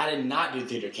way. I did not do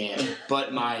theater camp,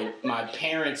 but my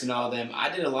parents and all of them, I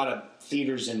did a lot of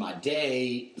theaters in my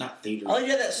day. Not theater. Oh,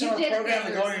 you had that summer program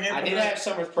with Gordon. I did have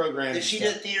summer programs. Did she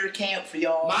do theater camp for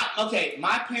y'all? My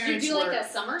parents Did you do like a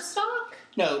summer stock?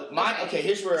 No,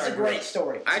 here's where it's a great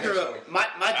story. I grew up. My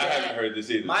dad. I haven't heard this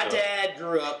either. My dad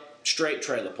grew up straight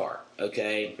trailer park.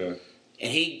 Okay.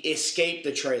 And he escaped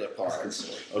the trailer park.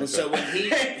 And so when he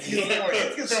had us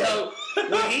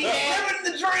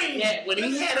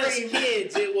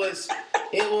kids, it was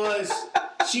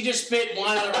she just spit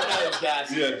one on her nose,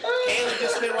 guys. Yeah. Kayla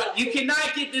just spit one. You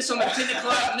cannot get this on the 10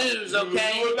 o'clock news,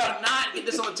 okay? You cannot get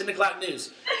this on the 10 o'clock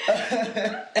news.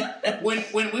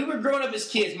 When we were growing up as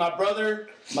kids, my brother,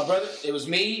 it was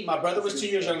me. My brother was 2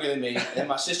 years younger than me, and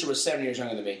my sister was 7 years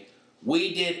younger than me.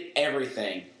 We did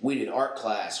everything. We did art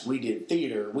class. We did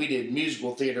theater. We did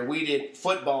musical theater. We did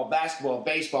football, basketball,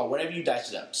 baseball, whatever you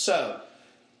diced it up. So,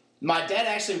 my dad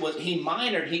actually he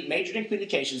majored in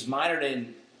communications, minored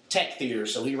in tech theater,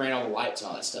 so he ran all the lights and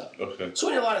all that stuff. Okay. So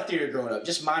we did a lot of theater growing up,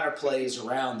 just minor plays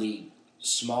around the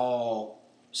small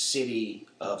city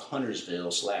of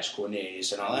Huntersville /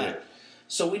 Cornelius and all that. Yeah.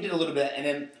 So we did a little bit, and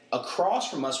then across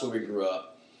from us where we grew up,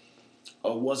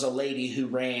 was a lady who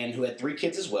had 3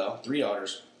 kids as well, 3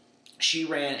 daughters. She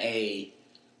ran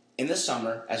in the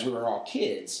summer, as we were all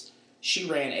kids, she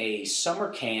ran a summer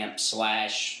camp /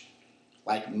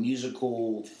 like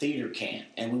musical theater camp.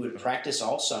 And we would practice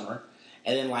all summer.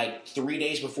 And then like 3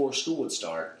 days before school would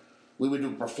start, we would do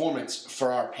a performance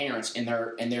for our parents in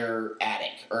their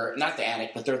attic. Or not the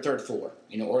attic, but their 3rd floor,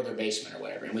 or their basement or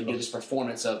whatever. And we'd do this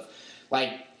performance of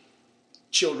like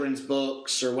children's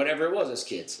books or whatever it was as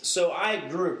kids. So I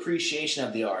grew appreciation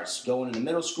of the arts, going into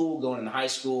middle school, going into high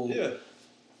school. Yeah.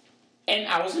 And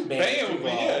I was in band.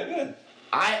 Yeah.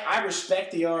 I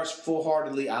respect the arts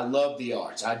full-heartedly. I love the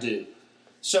arts. I do.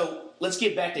 So let's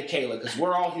get back to Kayla, because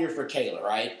we're all here for Kayla,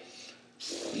 right?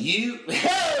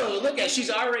 Look at, she's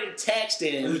already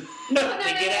texting to get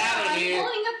out of here. I'm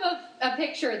pulling up a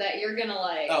picture that you're gonna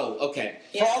like. Oh, okay.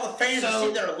 For all the fans that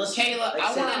sit there and listen. Kayla,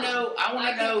 I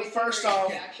want to know first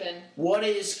off, what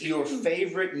is your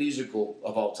favorite musical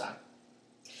of all time?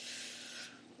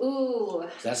 Ooh,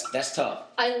 that's tough.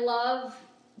 I love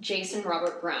Jason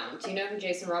Robert Brown. Do you know who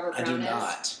Jason Robert Brown is? I do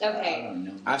not. Okay. I don't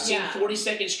know. I've seen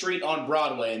 42nd Street on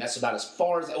Broadway, and that's about as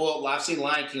far as. Well, I've seen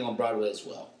Lion King on Broadway as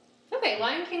well. Okay,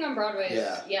 Lion King on Broadway.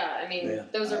 I mean,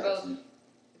 those are both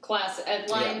classic.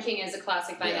 Lion King is a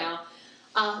classic by now.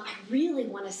 I really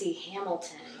want to see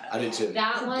Hamilton. I do too.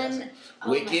 That one.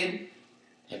 Wicked.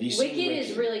 Have you seen Wicked? Wicked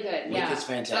is really good. Wicked's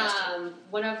fantastic.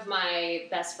 One of my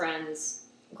best friends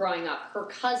growing up, her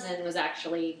cousin was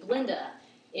actually Glinda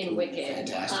in Wicked.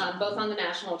 Fantastic. Both on the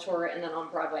national tour and then on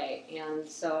Broadway, and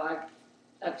so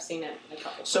I've seen it a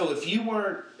couple times. So if you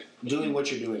weren't doing what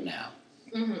you're doing now,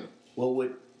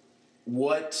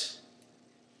 what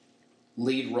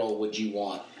lead role would you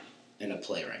want in a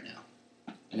play right now?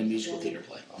 In a musical theater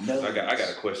play? No. I got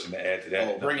a question to add to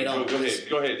that. Oh, bring it on. Go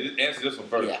ahead. Answer this one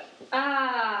first. Yeah.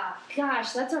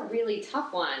 Gosh, that's a really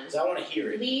tough one. I want to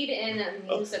hear it. Lead in a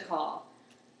musical.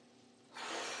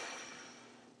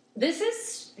 This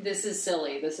is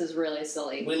silly. This is really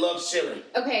silly. We love silly.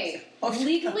 Okay,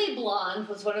 Legally Blonde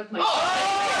was one of my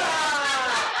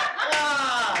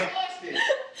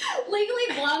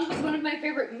Legally Blonde was one of my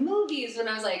favorite movies when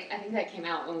I was like, I think that came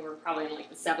out when we were probably in like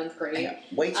the 7th grade. Yeah,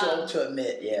 way too old to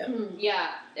admit,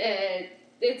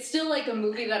 it's still like a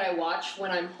movie that I watch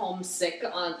when I'm homesick.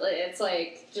 It's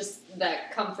like just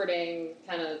that comforting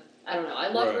kind of. I don't know. I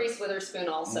love Reese Witherspoon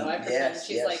also. I pretend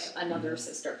she's like another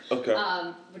sister. Okay.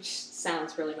 Which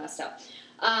sounds really messed up.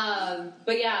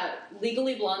 But yeah,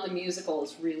 Legally Blonde the musical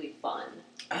is really fun.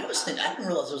 I didn't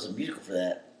realize there was a musical for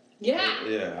that. Yeah.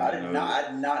 Yeah. I did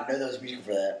not know there was a musical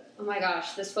for that. Oh my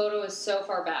gosh, this photo is so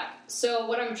far back. So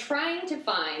what I'm trying to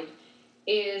find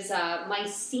is my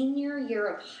senior year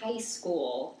of high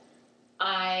school.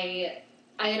 I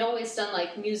had always done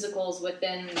like musicals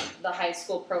within the high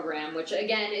school program, which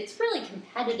again, it's really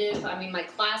competitive. I mean, my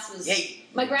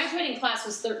graduating class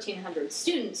was 1,300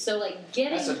 students, so like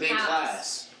getting that's a big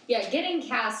class. Yeah, getting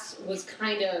cast was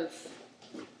kind of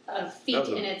a feat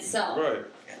in itself. Right.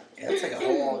 Yeah, that's like a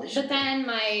whole But then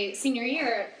my senior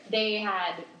year, they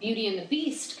had Beauty and the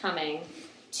Beast coming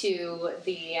to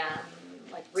the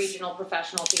regional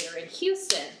professional theater in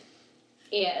Houston,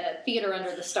 Theater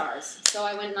Under the Stars. So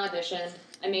I went and auditioned.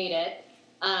 I made it.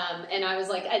 And I was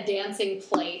like a dancing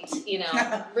plate,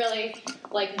 really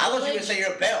like. I was going to say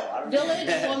you're a belle.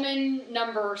 Village woman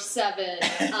number 7.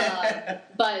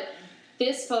 But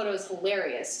this photo is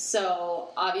hilarious. So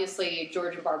obviously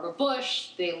George and Barbara Bush,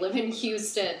 they live in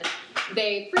Houston.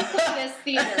 They frequent this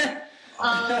theater.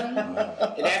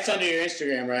 That's under your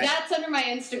Instagram, right? That's under my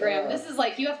Instagram. This is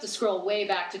like, you have to scroll way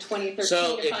back to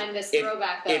 2013 to find this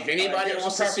throwback. Though. If anybody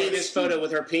wants to see this photo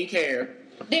with her pink hair,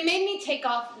 they made me take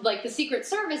off, like the Secret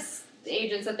Service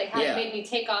agents that they had made me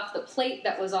take off the plate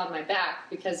that was on my back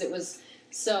because it was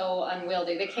so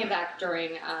unwieldy. They came back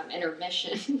during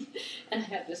intermission and I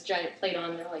had this giant plate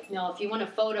on. They're like, no, if you want a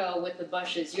photo with the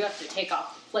Bushes, you have to take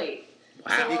off the plate.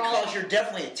 Wow. So because you're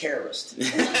definitely a terrorist.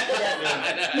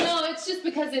 No, it's just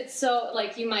because it's so,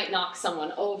 like, you might knock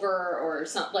someone over or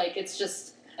something. Like, it's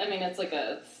just, I mean, it's like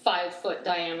a 5-foot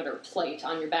diameter plate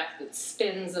on your back that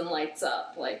spins and lights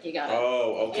up. Like, you gotta.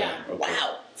 Oh, okay. Yeah. Okay.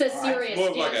 Wow. It's a serious More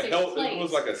of like a dancing health. plate. It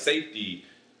was like a safety.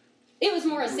 It was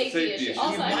more a safety issue.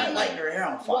 Also, you might light your hair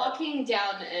on fire. Walking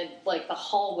down like the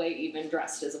hallway, even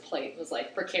dressed as a plate, was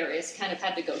like precarious. Kind of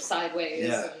had to go sideways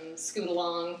and scoot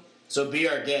along. So Be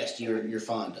Our Guest, you're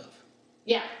fond of.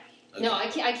 Yeah. Okay. No, I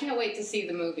can't wait to see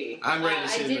the movie. I'm ready to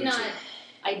see the movie too.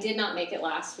 I did not make it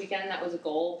last weekend. That was a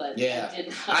goal, but I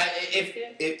did not.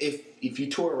 If you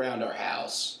tour around our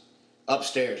house,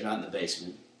 upstairs, not in the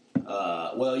basement,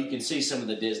 you can see some of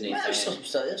the Disney fans.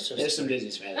 There's some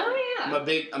Disney fans. Oh yeah.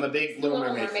 I'm a big Little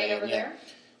Mermaid fan. Over there.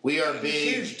 We are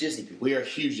big huge Disney people. We are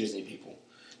huge Disney people.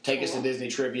 Take us to Disney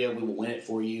trivia. We will win it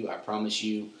for you. I promise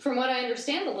you. From what I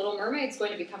understand, the Little Mermaid's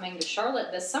going to be coming to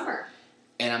Charlotte this summer.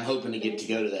 And I'm hoping to get to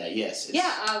go to that. Yes.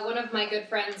 One of my good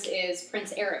friends is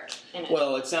Prince Eric in it.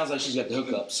 Well, it sounds like she's got the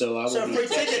hookup, so I will be free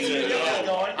tickets.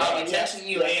 I'll be texting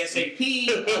you ASAP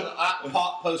on the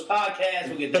post podcast.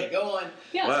 We'll get that going.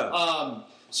 Yeah. Wow.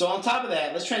 So on top of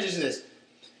that, let's transition to this.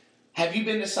 Have you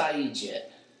been to Saeed's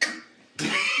yet?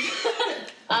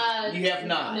 You have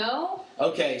not. No.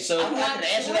 Okay, so I'm not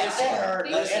answer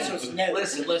that.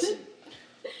 Listen.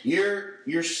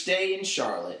 Your stay in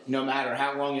Charlotte, no matter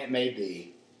how long it may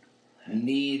be,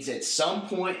 needs at some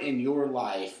point in your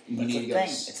life you need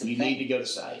to go to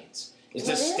Saeed's. It's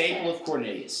a staple of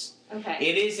Cornelius.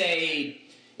 Okay.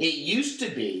 It used to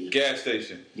be Gas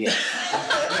station. Yeah.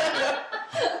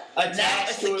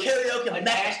 Attached to a karaoke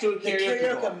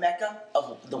mecca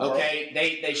of the world. Okay,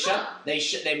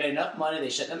 they made enough money. They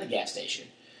shut down the gas station.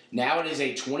 Now it is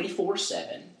a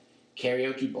 24/7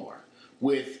 karaoke bar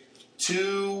with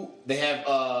two. They have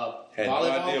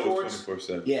volleyball courts.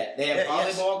 24/7. Yeah, they have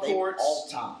volleyball courts all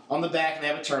the time on the back, and they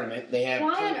have a tournament. They have.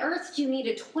 Why on earth do you need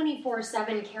a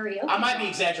 24/7 karaoke? I might be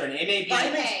exaggerating. It may be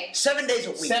Okay. 7 days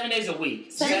a week. 7 days a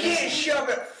week. You can't show up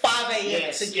at 5 a.m.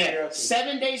 Yes, to karaoke.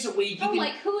 7 days a week.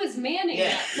 Who is manning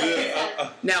that place?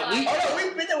 Now we've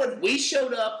been there. We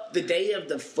showed up the day of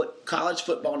the college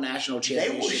football national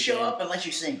championship. They will show up unless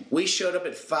you sing. We showed up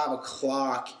at 5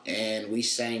 o'clock and we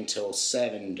sang till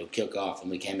 7 to kick off,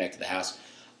 and we came back to the house.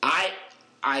 I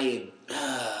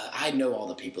know all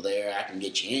the people there. I can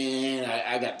get you in.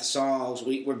 I got the songs.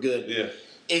 We're good. Yeah.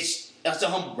 That's a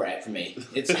humble brag for me.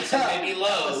 It's maybe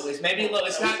low. It's maybe low.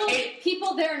 It's not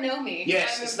people there know me.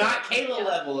 Yes, it's not Kayla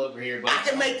level over here. But I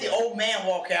can make the old man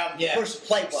walk out and push the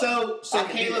play button. So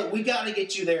Kayla, we got to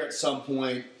get you there at some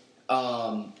point.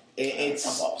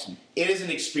 It's awesome. It is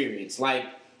an experience. Like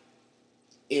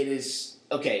it is.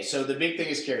 Okay, so the big thing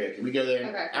is karaoke. We go there.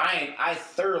 Okay. I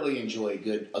thoroughly enjoy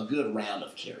a good round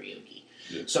of karaoke.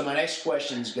 Yeah. So my next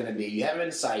question is going to be: you haven't been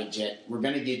to Saeed's yet. We're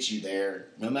going to get you there.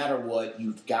 No matter what,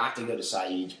 you've got to go to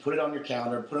Saeed's. Put it on your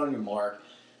calendar. Put it on your mark.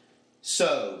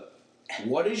 So,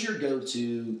 what is your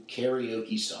go-to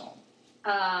karaoke song?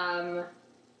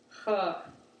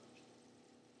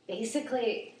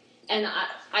 Basically, and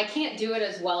I can't do it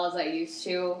as well as I used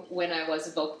to when I was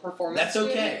a vocal performance. That's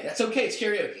okay. That's okay. It's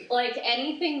karaoke. Like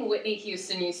anything Whitney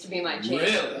Houston used to be my jam.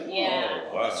 Really? Yeah.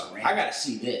 Oh, wow. I gotta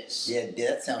see this. Yeah,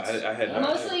 that sounds. I had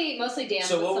mostly dance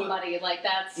with somebody like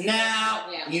that's. Now,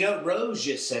 yeah. Rose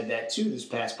just said that too this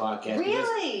past podcast.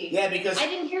 Really? Because I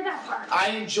didn't hear that part. I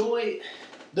enjoy.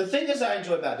 The thing is, I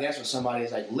enjoy about dancing with somebody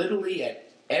is like literally at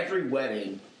every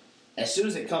wedding. As soon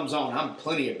as it comes on, I'm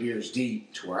plenty of beers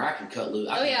deep to where I can cut loose.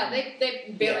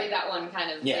 They bury that one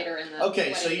kind of later in the.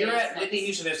 Okay, so you're at Whitney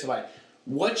Houston. There's somebody.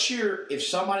 If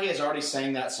somebody has already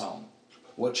sang that song,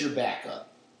 what's your backup?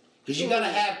 Because you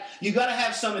gotta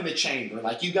have some in the chamber.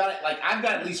 Like I've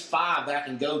got at least 5 that I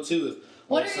can go to if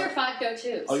What are your 5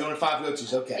 go-tos? Oh, you want 5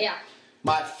 go-tos? Okay. Yeah.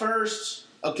 My first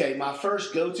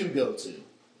go-to.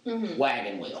 Mm-hmm.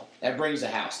 Wagon wheel. That brings the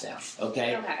house down.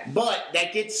 Okay. But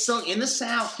that gets sung in the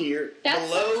South here.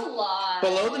 That's a lot.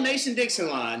 Below the Mason-Dixon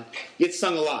line, gets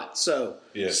sung a lot. So,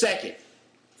 second,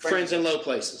 Friends in Low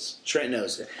Places. Trent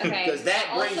knows it. Okay. Because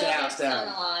that brings the house down.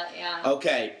 Sung a lot, yeah.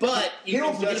 Okay, but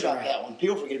People forget about that one.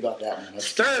 People forget about that one.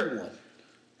 Third one,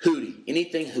 Hootie.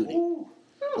 Anything Hootie. Ooh.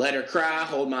 Let Her Cry,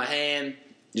 Hold My Hand.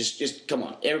 Just come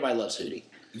on. Everybody loves Hootie.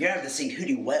 You have to sing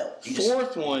Hootie well.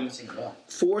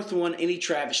 Fourth one, any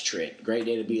Travis Tritt. Great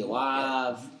Day to Be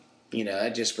Alive. You know,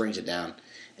 that just brings it down.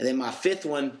 And then my 5th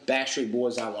one, Backstreet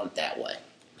Boys, I Want It That Way.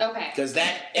 Okay. Because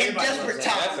that, everybody loves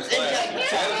that. That's a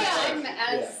classic. I'm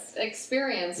as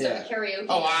experienced in karaoke.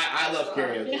 Oh, I love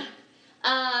karaoke.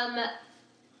 Yeah.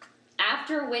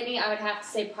 After Whitney, I would have to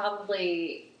say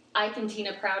probably Ike and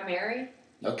Tina Proud Mary.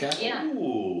 Okay. Yeah.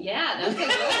 Ooh. Yeah, that's a good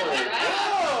one, right?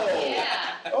 Oh.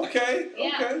 Yeah. Okay.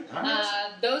 Yeah.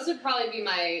 Okay. Those would probably be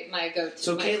my go-to.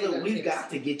 So, Kayla, we've got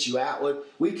to get you out.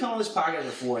 We've come on this podcast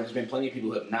before, and there's been plenty of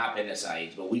people who have not been to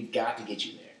Saeed's, but we've got to get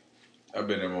you there. I've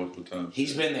been there multiple times.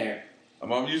 He's been there.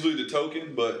 I'm usually the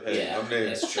token, but hey, I'm there.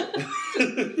 That's true.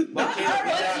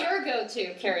 What's your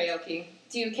go-to karaoke?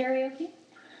 Do you karaoke?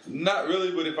 Not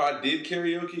really, but if I did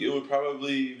karaoke, it would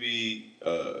probably be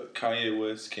Kanye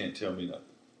West, Can't Tell Me Nothing.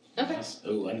 Okay.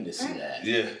 Ooh, I need to see that.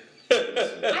 Yeah.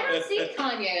 I don't see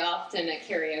Kanye often at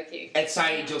karaoke. At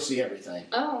Saeed, you'll see everything.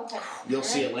 Oh, okay. You'll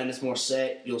see Alanis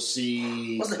Morissette. You'll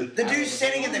see... The dude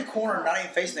standing in the corner, not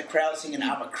even facing the crowd, singing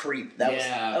I'm a Creep. That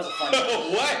was a fun time.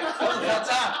 What? That was a fun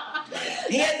time.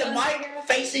 He had the mic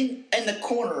facing in the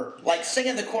corner, like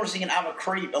singing in the corner, singing I'm a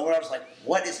Creep. And I was like,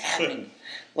 what is happening?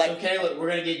 Like, okay, look, we're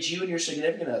going to get you and your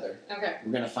significant other. Okay.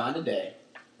 We're going to find a day.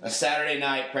 A Saturday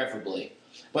night, preferably.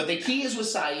 But the key is with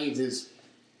Saeed's is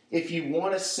if you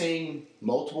want to sing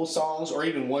multiple songs or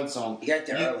even one song, you got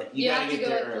there early. You have to go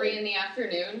at 3 in the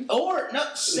afternoon? Or,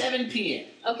 7 p.m.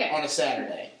 Okay. On a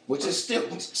Saturday, which is still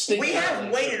we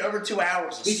have waited over 2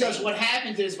 hours. Because what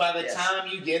happens is by the time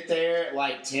you get there at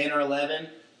like 10 or 11,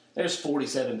 there's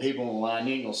 47 people in the line.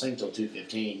 You ain't going to sing till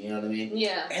 2:15, you know what I mean?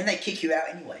 Yeah. And they kick you out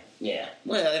anyway. Yeah.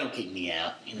 Well, they don't kick me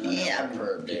out. You know, I'm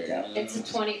perved there. It's a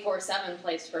 24/7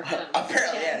 place for him.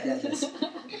 Apparently, yeah.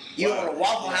 You want a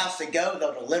Waffle House to go,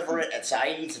 they'll deliver it at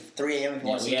Saeed's at 3 a.m. if you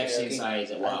want to see we have seen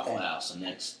Saeed's at Waffle House in the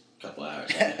next couple hours.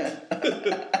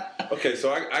 Okay,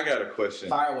 so I got a question.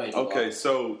 Fire away. Okay,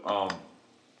 so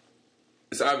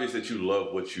it's obvious that you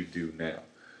love what you do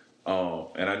now.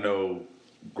 And I know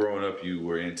growing up you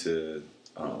were into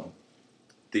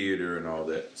theater and all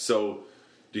that. So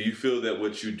do you feel that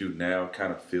what you do now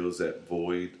kind of fills that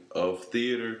void of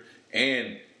theater?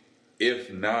 And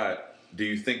if not, do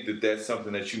you think that that's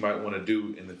something that you might want to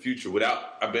do in the future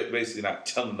without, I bet, basically not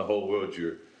telling the whole world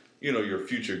your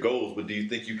future goals, but do you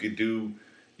think you could do,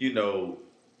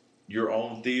 your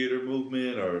own theater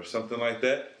movement or something like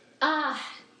that?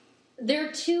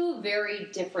 They're two very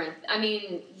different. I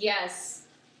mean, yes,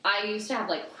 I used to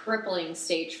have crippling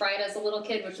stage fright as a little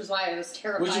kid, which was why I was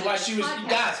terrified. Which is why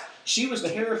she was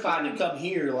terrified to come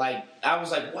here. I was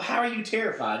like, well, how are you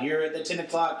terrified? You're at the 10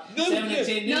 o'clock, 7 to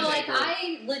 10 news. No,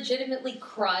 I legitimately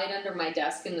cried under my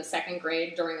desk in the 2nd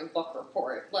grade during a book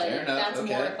report. Fair enough, that's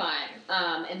mortifying.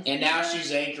 And now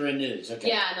she's anchoring news. Okay.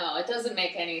 Yeah, no, it doesn't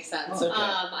make any sense. Okay.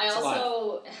 I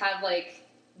also have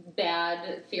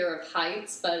bad fear of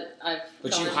heights, but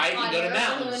you hike and go to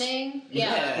mountains. Ballooning.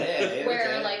 Yeah.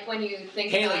 Where when you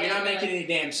think Kayla, about you're not making any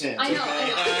damn sense. I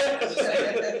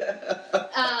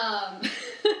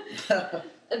know.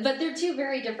 But they're two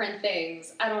very different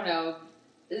things. I don't know.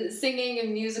 Singing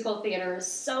and musical theater is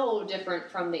so different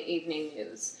from the evening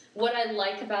news. What I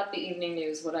like about the evening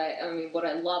news, what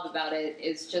I love about it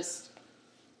is just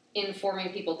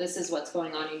informing people this is what's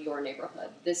going on in your neighborhood.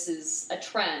 This is a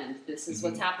trend. This is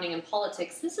what's happening in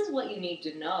politics. This is what you need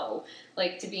to know,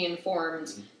 to be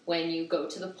informed when you go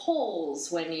to the polls,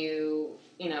 when you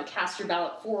cast your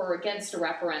ballot for or against a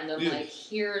referendum.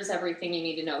 Here's everything you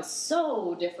need to know.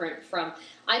 So different from,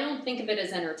 I don't think of it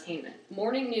as entertainment.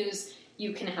 Morning news,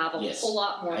 you can have a whole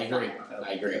lot more fun.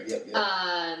 I agree. Yep.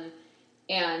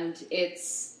 And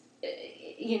it's,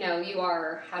 you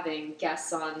are having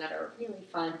guests on that are really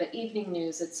fun, but evening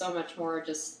news, it's so much more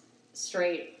just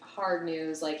straight, hard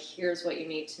news, here's what you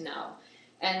need to know.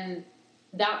 And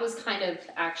that was kind of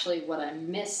actually what I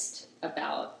missed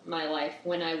about my life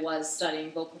when I was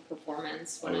studying vocal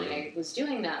performance. When I was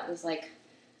doing that, it was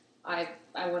I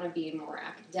want to be more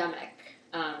academic.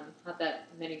 Not that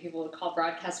many people would call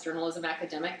broadcast journalism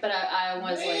academic, but I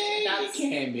was that's... It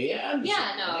can be.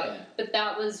 But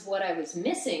that was what I was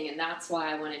missing, and that's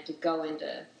why I wanted to go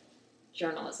into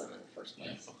journalism in the first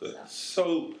place. Okay.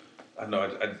 So I know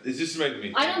it's just making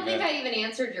me. I don't think I even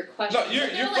answered your question. No, you're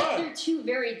fine. They're two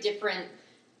very different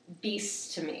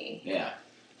beasts to me. Yeah.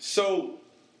 So,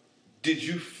 did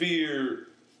you fear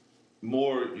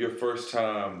more your first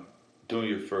time doing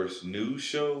your first news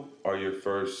show or your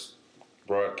first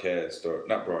broadcast, or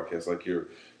not broadcast, like your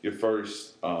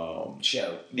first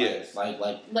show? Yes,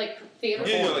 like theater.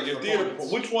 Yeah, like your theater.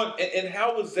 Which one? And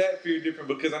how was that fear different?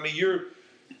 Because I mean, you're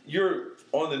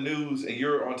on the news and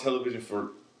you're on television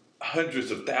for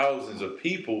hundreds of thousands of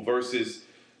people versus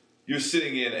you're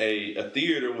sitting in a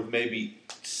theater with maybe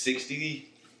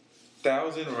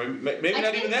 60,000 or maybe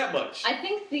not even that much. I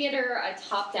think theater, I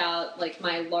topped out, like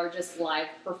my largest live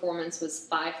performance was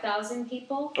 5,000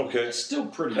 people. Okay. That's still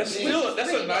pretty That's big. still,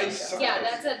 that's a nice size. Yeah,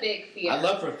 that's a big theater. I'd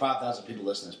love for 5,000 people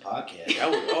listening to this podcast. That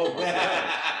was, oh my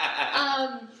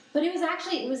God. But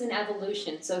it was an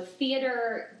evolution. So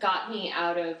theater got me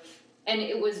out of, and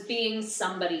it was being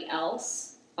somebody else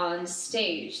on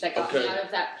stage that got me out of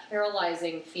that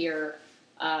paralyzing fear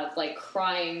of like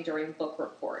crying during book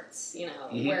reports,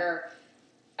 where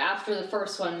after the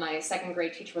first one, my second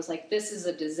grade teacher was like, "This is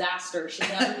a disaster. She's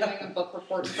never doing a book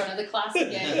report in front of the class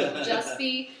again. It'll just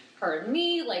be her and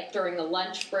me, like during a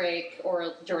lunch break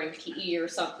or during PE or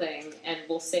something, and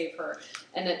we'll save her."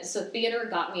 And so theater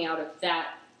got me out of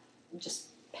that just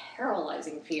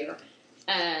paralyzing fear.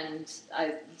 And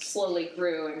I slowly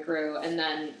grew and grew. And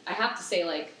then I have to say,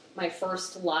 like, my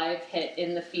first live hit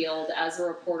in the field as a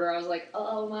reporter, I was like,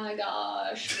 oh my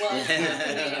gosh, what's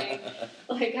happening?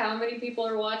 Like, how many people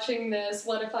are watching this?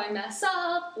 What if I mess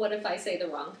up? What if I say the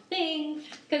wrong thing?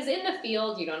 Because in the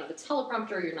field, you don't have a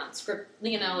teleprompter, you're not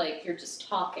like, you're just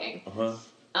talking.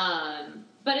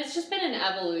 But it's just been an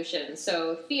evolution.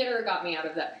 So theater got me out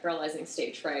of that paralyzing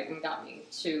stage fright and got me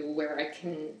to where I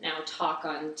can now talk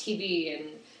on TV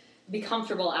and be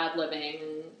comfortable ad-libbing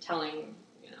and telling,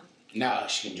 Now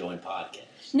she can join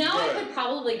podcasts. Now I could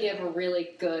probably give a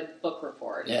really good book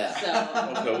report. Yeah. So.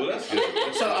 Okay, well that's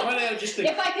good. So I'm gonna just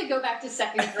if I could go back to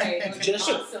second grade, it would be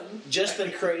awesome. Just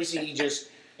the crazy,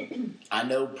 I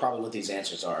know probably what these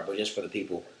answers are, but just for the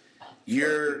people.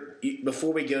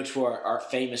 Before we go to our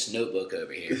famous notebook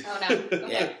over here. Oh no.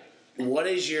 Okay. Yeah. What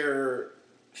is your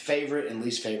favorite and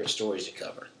least favorite stories to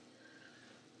cover?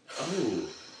 Oh.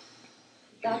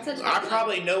 I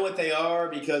probably know what they are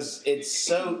because it's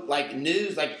so, like,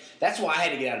 news. Like, that's why I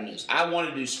had to get out of news. I want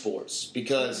to do sports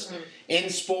because in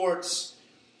sports,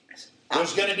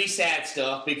 there's going to be sad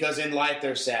stuff because in life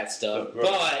there's sad stuff.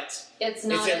 But it's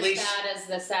not as bad as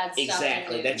the sad stuff.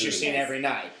 Exactly, that you're seeing every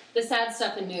night. The sad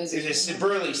stuff in news is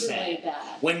really sad.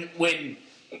 Bad. When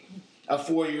a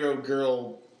 4-year-old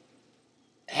girl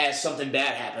has something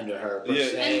bad happen to her, per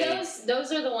se. And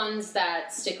those are the ones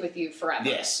that stick with you forever.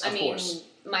 Yes, of course.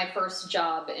 My first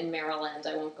job in Maryland,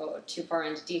 I won't go too far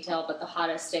into detail, but the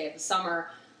hottest day of the summer,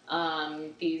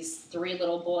 these 3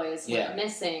 little boys went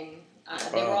missing.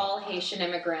 They were all Haitian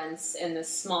immigrants in this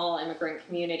small immigrant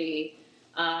community.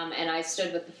 And I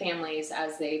stood with the families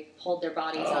as they pulled their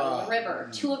bodies out of the river.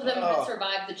 2 of them had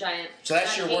survived the giant So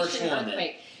that's your worst one,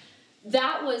 earthquake.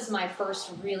 That was my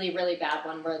first really, really bad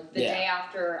one, where the day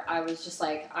after I was just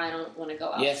like, I don't want to go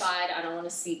outside. Yes. I don't want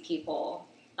to see people.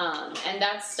 And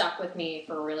that stuck with me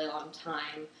for a really long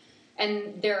time.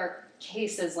 And there are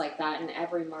cases like that in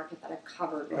every market that I've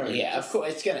covered. Yeah, of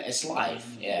course. It's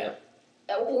life. Yeah.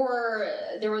 Or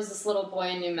there was this little boy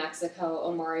in New Mexico,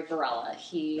 Omari Varela.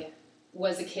 He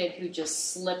was a kid who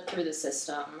just slipped through the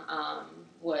system,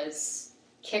 was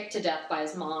kicked to death by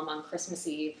his mom on Christmas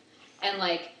Eve. And,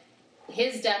 like,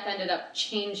 his death ended up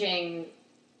changing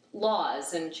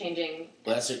laws and changing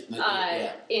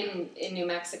in New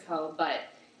Mexico. But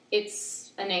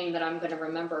it's a name that I'm going to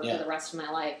remember for the rest of my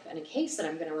life, and a case that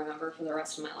I'm going to remember for the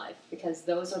rest of my life, because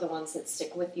those are the ones that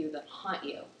stick with you, that haunt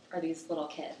you, are these little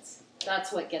kids.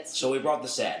 That's what gets So we brought the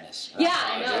sadness. Yeah,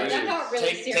 I know. That got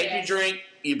really serious. Take your drink.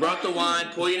 You brought the wine.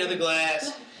 Pour you another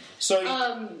glass. So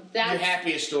your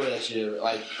happiest story that you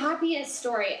like? Happiest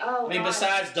story? Oh, I mean,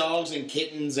 besides dogs and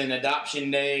kittens and adoption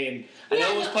day, and I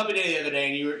know it was puppy day the other day,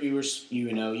 and you were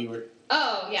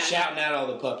shouting out all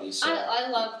the puppies. So. I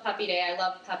love puppy day. I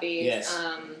love puppies. Yes.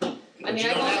 I mean, you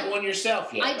don't have one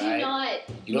yourself yet, I do not.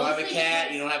 You don't have a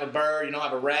cat. You don't have a bird. You don't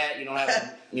have a rat. You don't have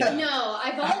a... No,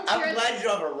 I volunteer. I'm glad you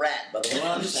don't have a rat, by the way.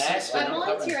 I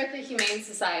volunteer at the Humane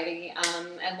Society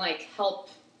and, like,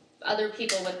 help other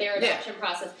people with their adoption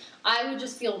process. I would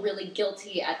just feel really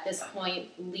guilty at this point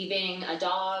leaving a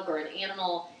dog or an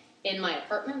animal in my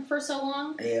apartment for so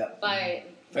long. Yeah.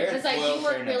 Because I do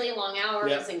work really long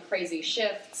hours and crazy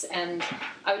shifts, and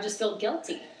I would just feel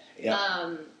guilty.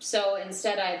 Yeah. So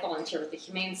instead, I volunteer with the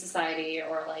Humane Society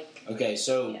or like. Okay,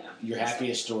 so your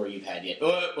happiest story you've had yet?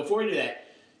 Before we do that,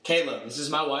 Kayla, this is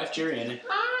my wife, Jerrianna.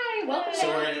 Hi, welcome. So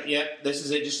this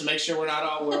is it, just to make sure we're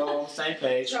all on the same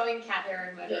page. Throwing cat hair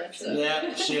in my dress.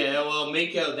 Well,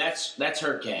 Miko, that's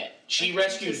her cat. She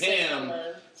rescued him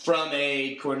from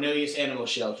a Cornelius animal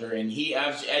shelter, and he,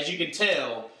 as you can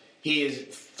tell, he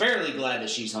is fairly glad that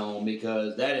she's home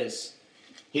because that is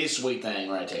his sweet thing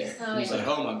right there. He's like,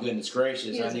 oh my goodness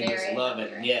gracious, I need this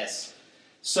loving. Yes.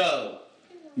 So,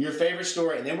 your favorite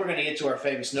story, and then we're going to get to our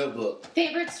famous notebook.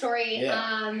 Favorite story,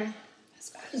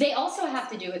 they also have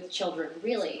to do with children,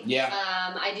 really. Yeah.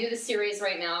 I do the series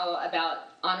right now about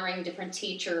honoring different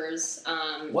teachers.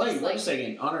 Wait a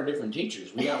second. Honor different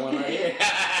teachers. We got one right here.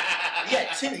 You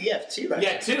have two, right?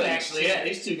 Yeah, two actually. Yeah,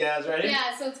 these two guys right here.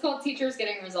 Yeah, so it's called Teachers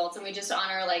Getting Results, and we just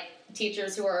honor like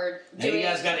teachers who are doing. Hey, you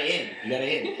guys got to end. You got to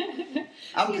end.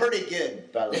 I'm pretty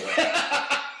good, by the way.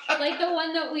 Like the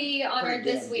one that we honored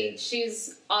this week,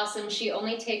 she's awesome. She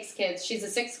only takes kids. She's a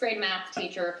 6th grade math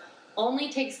teacher.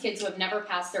 Only takes kids who have never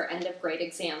passed their end of grade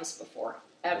exams before,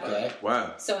 ever. Okay.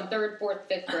 Wow. So in 3rd, 4th,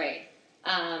 5th grade.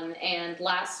 And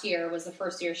last year was the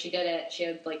first year she did it. She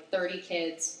had like 30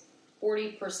 kids.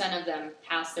 40% of them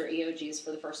passed their EOGs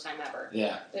for the first time ever.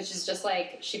 Yeah. Which is just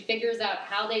like, she figures out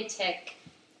how they tick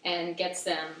and gets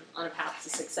them on a path to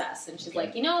success. And she's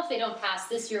like, if they don't pass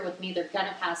this year with me, they're going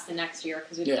to pass the next year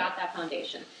because we've got that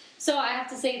foundation. So I have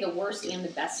to say the worst and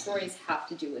the best stories have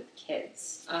to do with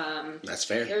kids. That's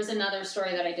fair. There's another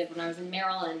story that I did when I was in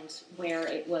Maryland where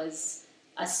it was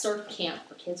a surf camp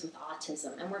for kids with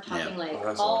autism. And we're talking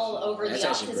all over the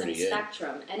autism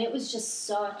spectrum. And it was just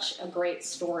such a great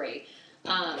story.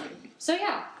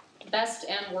 Best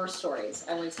and worst stories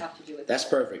always have to do with That's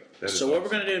perfect. So what we're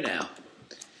going to do now,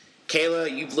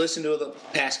 Kayla, you've listened to the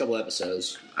past couple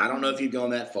episodes. I don't know if you've gone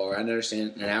that far. I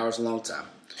understand an hour's a long time.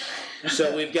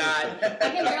 So we've got... I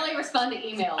can barely respond to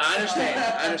emails.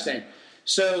 I understand.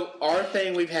 So our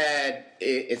thing we've had,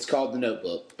 it's called The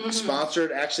Notebook.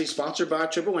 Mm-hmm. Sponsored by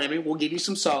Triple Whammy. We'll give you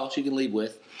some sauce you can leave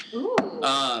with. Ooh.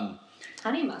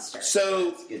 Honey mustard.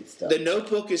 So The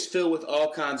Notebook is filled with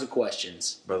all kinds of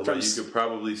questions. By the way, you could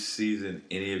probably season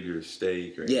any of your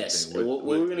steak or yes, anything.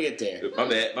 We're going to get there. My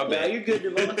bad. No, you're good,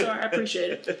 Duval. It's all right. I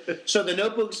appreciate it. So The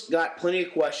Notebook's got plenty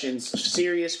of questions,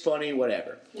 serious, funny,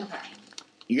 whatever. Okay.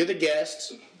 You're the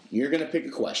guest. You're going to pick a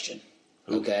question.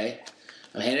 Okay?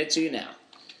 I'm handing it to you now.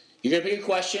 You're going to pick a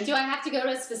question. Do I have to go to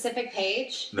a specific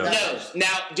page? No. Now,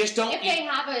 just don't... If they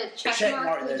have a check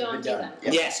mark, we don't do them.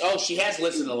 Yep. Yes. Oh, she has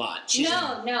listened a lot.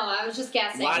 No, I was just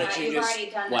guessing. Why did you You've already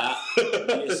done wow.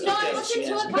 this. No, I listened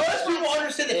to it. Most people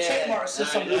understand the check mark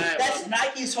system. That's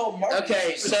Nike's whole market.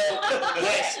 Okay, so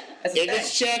yes, if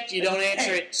it's checked, you don't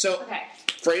answer it. So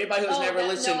for anybody who's never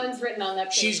listened, no one's written on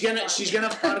that page. she's gonna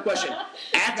find a question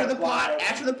after the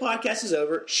podcast is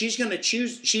over. She's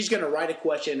gonna write a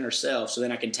question herself, so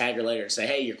then I can tag her later and say,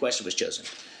 "Hey, your question was chosen."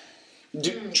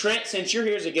 Trent, since you're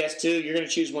here as a guest too, you're gonna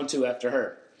choose one too after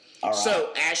her. All right.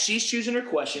 So as she's choosing her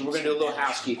question, we're gonna do a little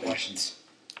housekeeping. Questions.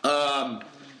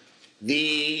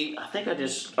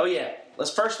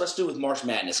 Let's do with March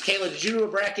Madness. Kayla, did you do a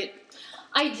bracket?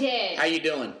 I did. How you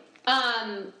doing?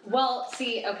 Well,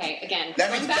 see, okay, again.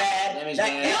 That means bad. That means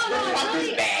bad. No,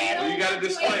 really bad. You got a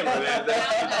disclaimer there.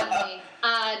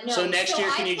 No. So next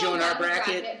year, can you join our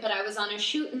bracket? But I was on a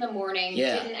shoot in the morning.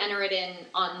 Didn't enter it in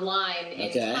online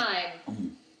in time.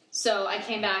 So I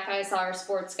came back, I saw our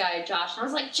sports guy, Josh, and I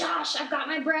was like, Josh, I've got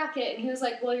my bracket. And he was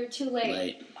like, well, you're too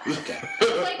late. Okay. I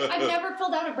was like, I've never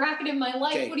filled out a bracket in my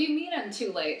life. Okay. What do you mean I'm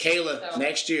too late? Kayla,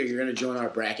 next year you're going to join our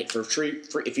bracket for free.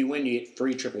 If you win, you get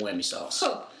free triple whammy sauce.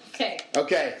 Oh, okay.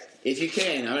 Okay. If you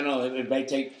can. I don't know. It may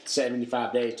take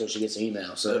 75 days till she gets an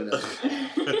email. So,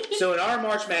 so in our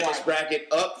March Madness bracket,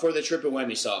 up for the triple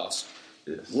whammy sauce.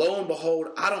 Yes. Lo and behold,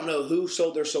 I don't know who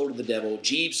sold their soul to the devil.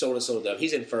 Jeeves sold his soul to the devil.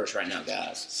 He's in first right now,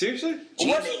 guys. Seriously?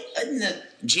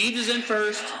 Jeeves is in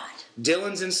first.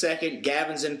 Dylan's in second.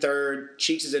 Gavin's in third.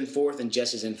 Cheeks is in fourth. And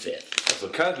Jesse's in fifth. So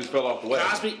Cosby fell off the way.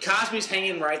 Cosby's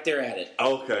hanging right there at it.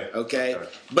 Okay.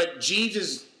 But Jeeves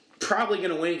is probably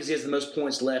going to win because he has the most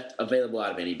points left available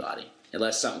out of anybody.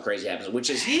 Unless something crazy happens, which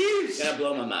is going to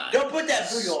blow my mind. Don't put that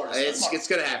through yours. It's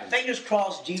going to happen. Fingers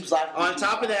crossed, Jeeves life. On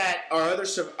top of that, our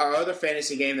other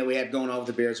fantasy game that we have going on with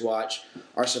the Bears Watch,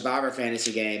 our Survivor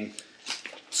fantasy game.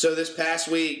 So this past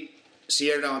week,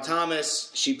 Sierra Dawn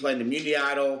Thomas, she played an Immunity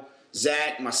Idol.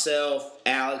 Zach, myself,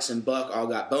 Alex, and Buck all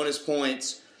got bonus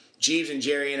points. Jeeves and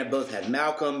Jerrianna both had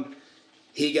Malcolm.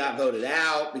 He got voted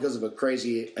out because of a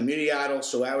crazy Immunity Idol.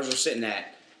 So ours are sitting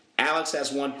at Alex has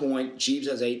 1 point, Jeeves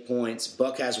has 8 points,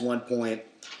 Buck has 1 point.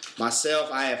 Myself,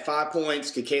 I have 5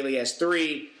 points, Kakeli has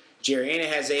 3, Jerriana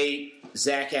has 8,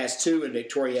 Zach has 2, and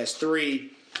Victoria has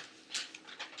 3.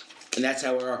 And that's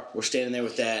how we're standing there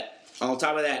with that. On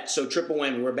top of that, so triple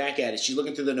whammy, we're back at it. She's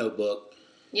looking through the notebook.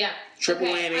 Yeah. Triple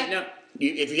whammy.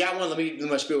 If you got one, let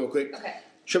me spiel real quick. Okay.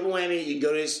 Triple whammy, you can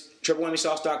go to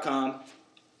triplewhammysauce.com.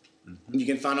 You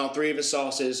can find all 3 of his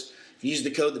sauces. If you use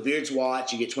the code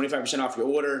TheBeardsWatch, you get 25% off your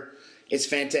order. It's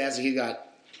fantastic. He's got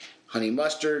honey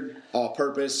mustard,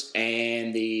 all-purpose,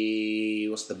 and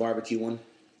what's the barbecue one?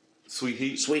 Sweet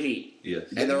Heat. Sweet Heat. Yes.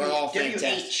 And they're all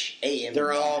fantastic. WHAMY.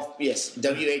 They're all, yes,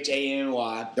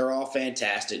 WHAMY. They're all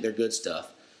fantastic. They're good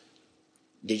stuff.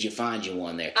 Did you find you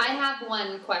one there? I have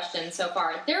one question so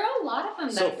far. There are a lot of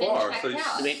them that have been checked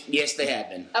out. Yes, they have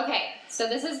been. Okay, so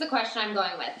this is the question I'm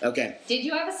going with. Okay. Did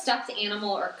you have a stuffed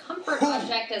animal or comfort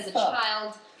object as a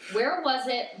child? Where was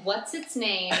it? What's its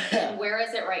name? And where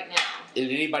is it right now?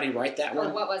 Did anybody write that Or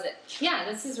one? what was it? Yeah,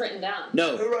 this is written down.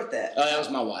 No. Who wrote that? That was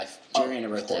my wife. Jerriana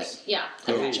wrote that. Yeah.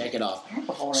 Okay. Check it off.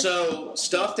 So,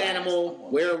 stuffed animal,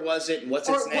 where was it, and what's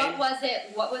its name? What was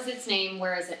it? What was its name?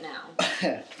 Where is it now?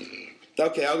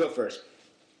 Okay, I'll go first.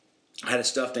 I had a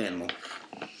stuffed animal.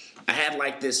 I had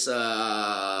like this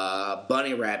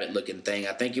bunny rabbit looking thing.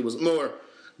 I think it was more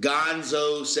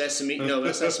Gonzo Sesame. No,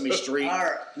 that's Sesame Street.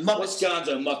 What's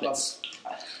Gonzo? Muppets.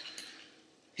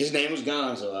 His name was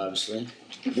Gonzo, obviously.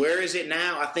 Where is it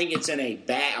now? I think it's in a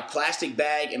plastic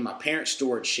bag in my parents'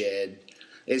 storage shed.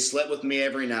 It slept with me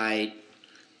every night.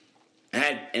 I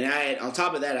had on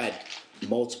top of that, I had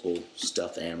multiple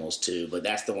stuffed animals too, but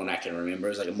that's the one I can remember.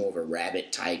 It was like more of a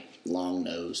rabbit type, long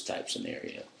nose type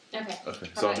scenario. Okay.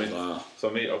 So I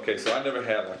never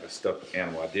had like a stuffed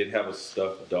animal. I did have a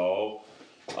stuffed dog.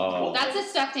 That's a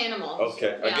stuffed animal.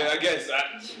 Okay. Yeah. I guess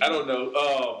I don't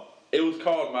know. It was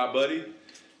called My Buddy,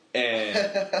 and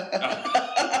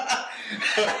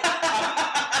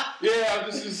yeah,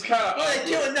 I'm just kind of. Like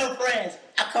you and no friends.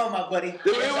 I call my buddy.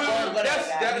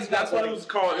 That's what it was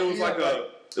called. It was like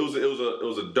it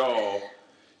was a doll.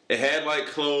 It had like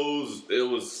clothes. It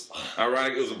was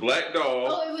ironic. It was a black doll.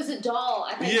 Oh, it was a doll.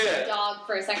 I thought it was a dog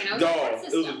for a second.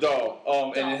 It was a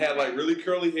doll. And it had like really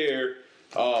curly hair.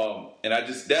 And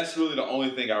that's really the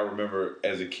only thing I remember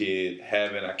as a kid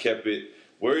having. I kept it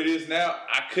where it is now.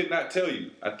 I could not tell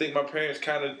you. I think my parents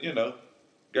kind of,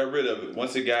 got rid of it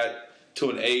once it got to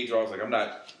an age where I was like, I'm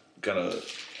not gonna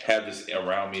have this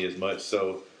around me as much.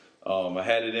 So, I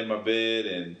had it in my bed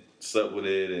and slept with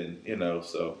it, and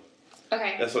so.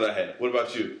 Okay. That's what I had. What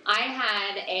about you? I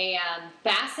had a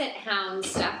basset hound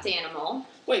stuffed animal.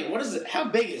 Wait, what is it? How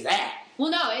big is that? Well,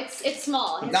 no, it's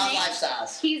small. Not life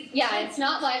size. It's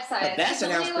not life size. Basset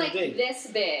it's hound's only pretty big. This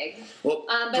big. Well,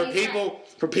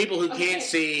 for people who can't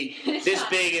see, this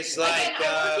big is like.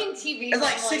 I work in TV. It's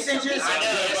like 6 inches. I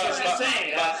know. That's what I'm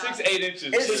saying. About 6-8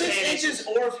 inches. It's 6 inches,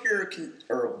 or if you're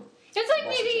it's like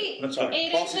maybe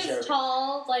 8 inches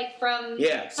tall, like from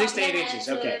 6 to 8 inches.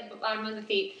 To Okay. the bottom of the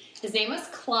feet. His name was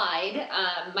Clyde.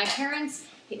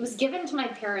 It was given to my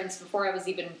parents before I was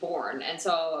even born, and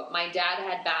so my dad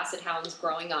had basset hounds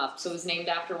growing up, so it was named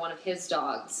after one of his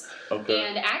dogs. Okay.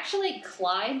 And actually,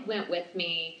 Clyde went with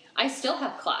me. I still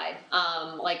have Clyde.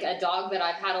 Like a dog that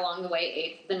I've had along the way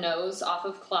ate the nose off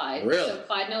of Clyde. Really? So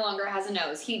Clyde no longer has a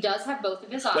nose. He does have both of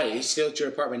his eyes. Wait, he's still at your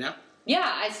apartment now?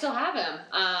 Yeah, I still have him.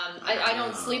 I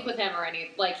don't sleep with him or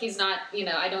any. Like he's not.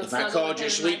 I don't. If I called your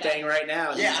sweet thing right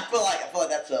now. Yeah, I feel like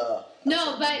that's a.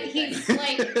 No, but he's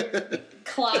like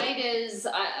Clyde is.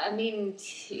 I mean,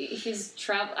 he's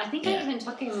travel. I think I even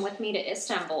took him with me to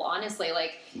Istanbul. Honestly,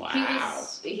 like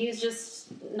he's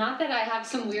just not that I have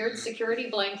some weird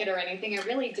security blanket or anything. I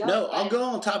really don't. No, I'll go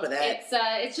on top of that.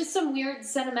 It's just some weird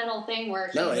sentimental thing where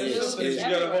you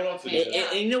gotta hold on to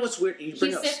it. And you know what's weird? He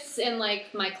sits in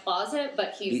like my closet,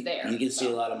 but he's there. You can see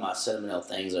a lot of my sentimental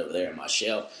things over there in my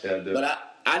shelf. Yeah, I do. But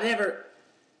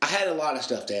I had a lot of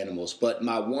stuffed animals, but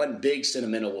my one big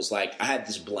sentimental was like I had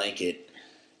this blanket,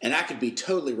 and I could be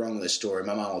totally wrong with this story.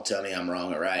 My mom will tell me I'm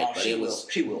wrong or right, but she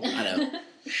will. I know.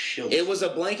 It was a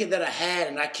blanket that I had,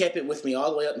 and I kept it with me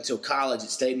all the way up until college. It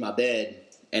stayed in my bed,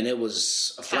 and it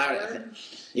was a flower.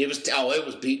 It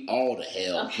was beat all to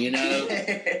hell,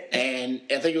 And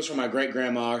I think it was from my great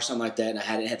grandma or something like that. And I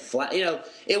had flat.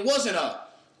 It wasn't a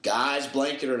guy's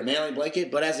blanket or a manly blanket,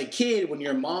 but as a kid, when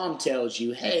your mom tells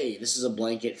you, "Hey, this is a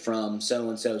blanket from so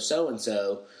and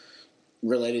so,"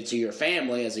 related to your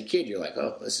family, as a kid, you're like,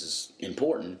 "Oh, this is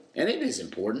important," and it is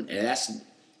important, and that's.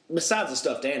 Besides the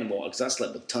stuffed animal, because I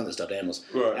slept with tons of stuffed animals,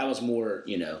 that was more,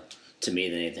 to me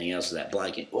than anything else. That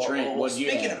blanket. Trent, what do you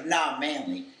have? Speaking of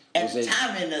non-manly, and the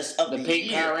timeliness of the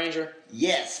pink year, Power Ranger.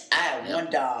 Yes, I had one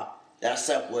doll that I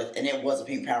slept with, and it was a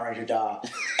pink Power Ranger doll,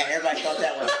 and everybody thought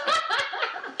that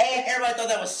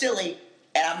was silly.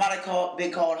 and I might have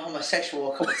been called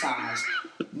homosexual a couple times,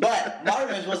 but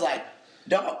Marvin's was like,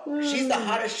 dog, she's the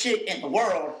hottest chick in the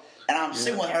world, and I'm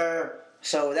sitting with her,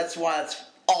 so that's why it's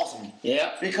awesome.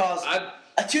 Yeah. Because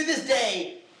to this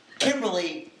day,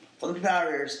 Kimberly from the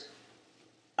Power Rangers,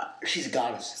 she's a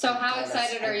goddess. So how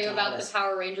excited are you about the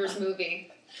Power Rangers movie?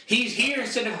 He's here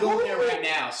instead of going there right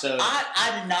now. So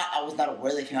I was not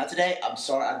aware they came out today. I'm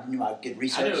sorry. I didn't do my good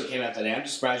research. I knew it came out today. I'm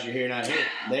just surprised you're here, not here.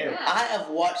 There. I have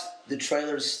watched the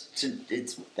trailers.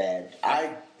 It's bad.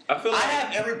 I feel like I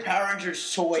have every Power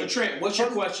Rangers toy. So Trent, what's your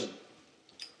question?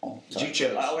 Did you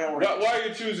chose? While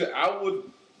you're choosing, I would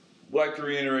like to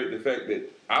reiterate the fact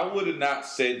that I would have not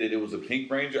said that it was a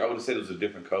Pink Ranger. I would have said it was a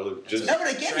different color. Just no,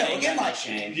 but again, like,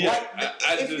 yeah,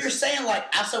 if you're saying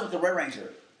like I saw with the Red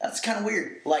Ranger. That's kind of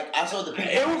weird. Like, I saw the Pink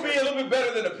Ranger. It would be a little bit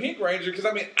better than a Pink Ranger, because,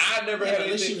 I mean, I never had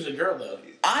anything. At least she was a girl, though.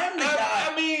 I'm the guy.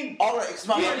 I mean, all right, it's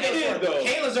my though.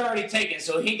 Kayla's already taken,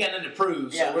 so he got nothing to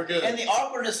prove, so we're good. And the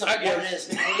awkwardness of what it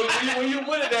is. When you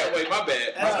put it that way, my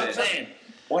bad. That's what I'm saying.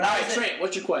 All right, Trent,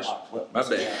 what's your question? My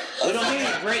bad. We don't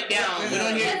hear you break down. We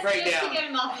don't hear you break down. Let's get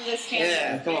him off of this tangent.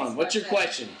 Yeah, come on. What's your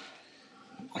question?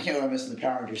 I can't believe I'm missing the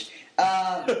Power Rangers.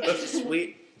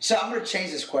 Sweet. So I'm going to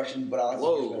change this question, but I'll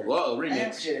Whoa,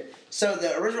 remix. So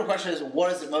the original question is,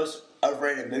 what is the most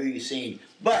overrated movie you've seen?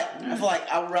 But I feel like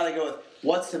I would rather go with,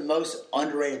 what's the most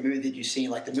underrated movie that you've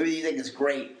seen? Like the movie you think is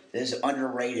great, that is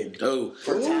underrated. Oh,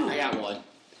 I got one.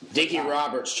 Dickie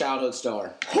Roberts, childhood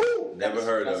star. Never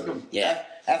heard of him. Yeah.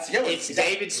 That's a good one. It's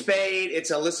David Spade.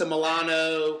 It's Alyssa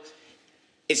Milano.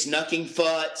 It's Knucking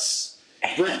Futz.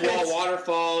 Brick Wall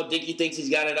Waterfall. Dickie thinks he's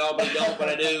got it all, but he don't. But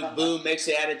I do. Boom makes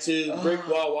the attitude. Brick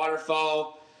Wall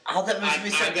Waterfall. I thought that movie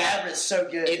was so bad, but it's so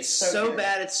good. It's so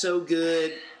bad, it's so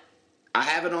good. I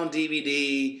have it on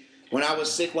DVD. When I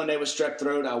was sick one day with strep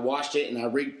throat, I watched it and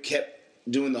I kept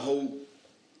doing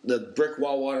the Brick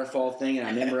Wall Waterfall thing, and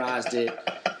I memorized it.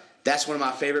 That's one of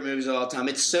my favorite movies of all time.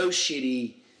 It's so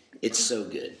shitty. It's so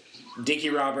good.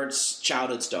 Dickie Roberts,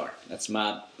 childhood star. That's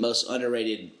my most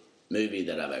underrated movie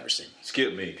that I've ever seen.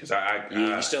 Skip me, because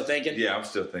you still thinking? Yeah, I'm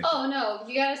still thinking. Oh no,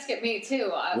 you gotta skip me too.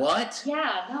 What?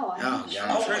 Yeah, no.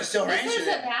 I'm still This is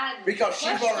a bad because she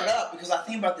question. brought it up. Because I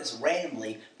think about this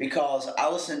randomly because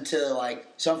I listened to like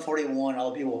Sum 41,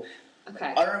 all the people.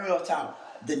 Okay. I remember all the time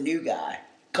the new guy.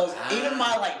 Because even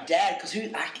my dad, because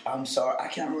I'm sorry, I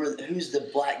can't remember who's the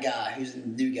black guy, who's the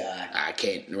new guy. I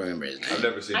can't remember his name. I've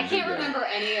never seen. I can't remember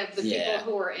any of the people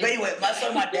who were in. But anyway,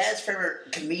 my dad's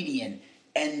favorite comedian,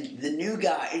 and the new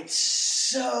guy. It's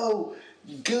so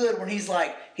good when he's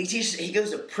like he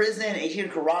goes to prison and he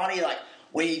teaches karate. Like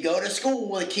when you go to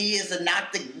school, the key is to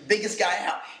knock the biggest guy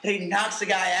out, and he knocks the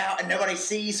guy out, and nobody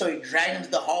sees, so he drags him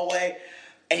to the hallway,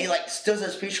 and he does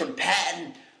a speech from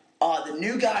Patton. The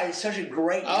new guy is such a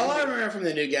great movie. All I remember from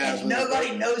the new guy is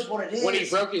nobody knows what it is. when he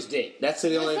broke his dick. That's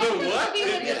the only thing. What?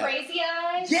 With the crazy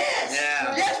eyes? Yes!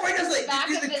 Yeah. Yes, where he does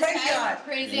the crazy eye.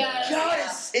 Crazy eyes. God,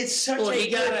 it's such a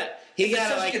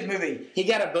good movie. He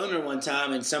got a boner one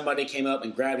time, and somebody came up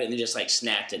and grabbed it, and they just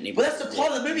snapped it. And he that's the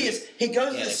plot of the movie is he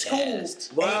goes to school.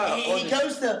 Wow. He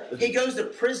goes to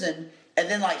prison, and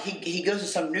then he goes to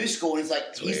some new school, and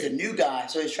he's the new guy,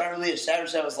 so he's trying to really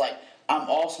establish himself as I'm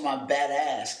awesome, I'm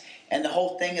badass. And the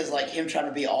whole thing is him trying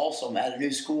to be awesome at a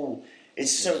new school.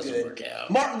 It's so good. Work out.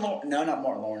 No, not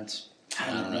Martin Lawrence. I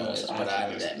don't know, but I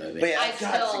love that movie. But yeah,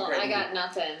 I got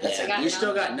nothing. You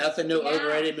still got nothing? No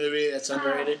overrated movie that's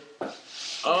underrated?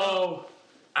 Oh,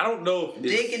 I don't know.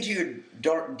 Dig into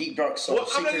your deep dark soul. Well,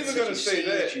 I'm not even going to say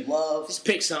that. You love. Just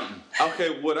pick something.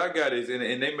 Okay, what I got is, and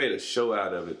they made a show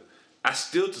out of it. I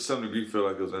still, to some degree, feel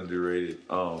like it was underrated.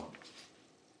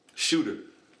 Shooter.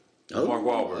 Mark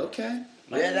Wahlberg. Okay.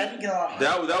 Yeah, that didn't get a lot.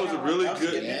 That was a really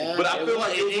good. Yeah, but I feel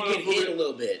like it did get hit a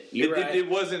little bit. It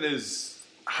wasn't as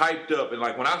hyped up, and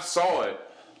when I saw it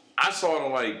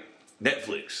on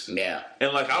Netflix. Yeah.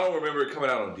 And I don't remember it coming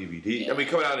out on DVD. Yeah. I mean,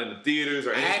 coming out in the theaters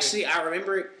or anything. Actually, I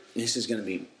remember it.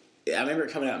 I remember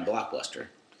it coming out in Blockbuster.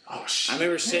 Oh shit! I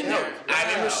remember sitting there. I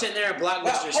remember sitting there at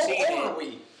Blockbuster seeing how old are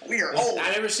we? We are old. I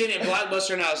remember seeing it in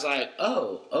Blockbuster, and I was like,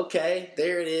 "Oh, okay,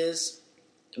 there it is."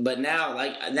 But now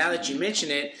that you mention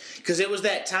it, because it was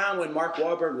that time when Mark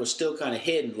Wahlberg was still kind of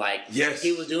hidden. Yes.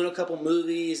 He was doing a couple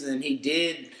movies, and then he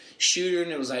did Shooter,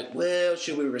 and it was well,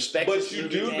 should we respect? But you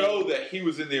do know that he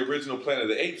was in the original Planet of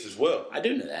the Apes as well. I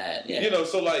do know that. Yeah.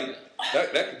 So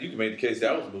that you can make the case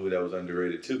that was a movie that was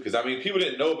underrated too. Because people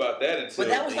didn't know about that until. But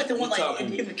that was the one it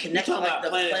didn't even connect with the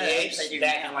Planet of the Apes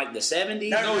back in the 70s.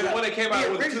 No, the one that came out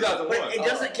was 2001. But it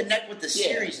doesn't connect with the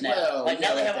series now.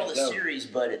 Now they have all the series,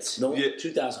 but it's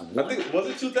 2001. I think was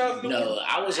it 2001? No,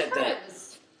 I was at that.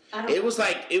 It was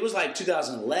like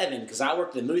 2011 because I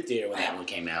worked in the movie theater when that one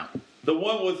came out. The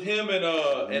one with him and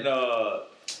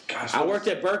gosh, I worked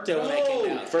at Berkdale when that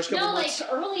came out. First couple No, like months.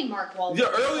 early Mark Wahlberg. Yeah,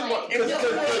 early Like, Mark. no.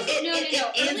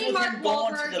 It ends Early with Mark him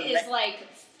going to Wahlberg the is like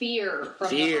Fear from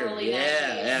Fear, the early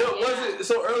yeah, 90s. So was it?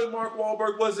 So early Mark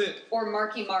Wahlberg wasn't. Or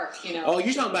Marky Mark, Oh,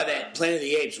 you're talking about that Planet of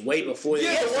the Apes way before that.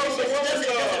 Yeah, the one with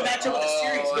doesn't match up with the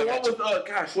series. the one with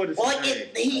gosh, what is Well, his name?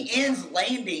 he ends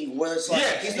landing where it's like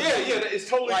Yes, yeah, it's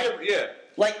totally different. Yeah,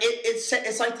 like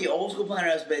it's like the old school Planet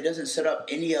of the Apes, but it doesn't set up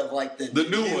any of like the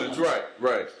new ones, right.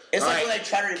 It's All like right, when they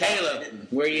try to Caleb,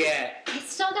 where you at? I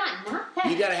still got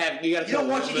nothing. You gotta. You don't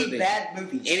watch one any movie. bad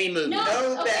movies. Any movie.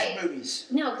 No. Bad movies.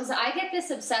 No, because I get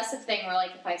this obsessive thing where,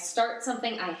 like, if I start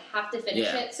something, I have to finish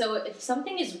Yeah. it. So if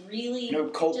something is really No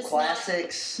cult just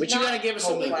classics. But you not gotta give us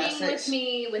some cult movies. clicking classics. with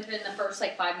me within the first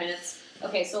like 5 minutes.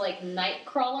 Okay, so like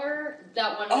Nightcrawler,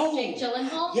 that one with Oh, Jake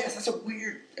Gyllenhaal. Yes, that's a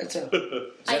weird. That's a.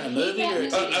 Is that a movie or a I TV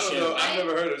don't know. show? I've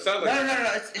never heard of it. Sounds No,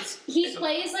 like It's He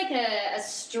plays like a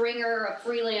stringer, a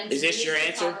freelance. Is this your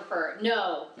answer? photographer.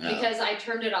 No, No. because I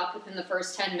turned it off within the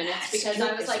first 10 minutes It's because good,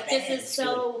 I was it's like, bad, this is it's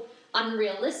so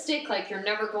unrealistic. Like, you're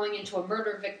never going into a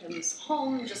murder victim's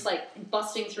home, just like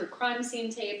busting through crime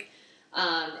scene tape.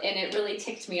 And it really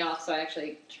ticked me off, so I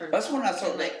actually turned That's it when off I saw.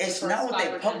 within, like, the It's first not what 5 they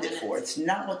or 10 pumped it for. minutes. It's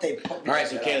not what they pumped. All right, it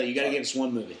so for. Kayla, you gotta give us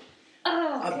one movie.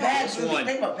 Oh, A God. bad Just movie. one.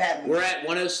 Think about bad movie. We're at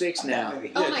 106 now. Bad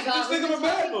movie. Oh Yeah, my just God! think we've of a been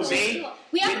bad talking movie. for See? too long.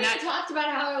 We haven't Didn't even talked about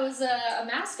how I was a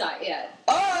mascot yet.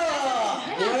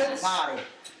 Oh, Yeah. what body?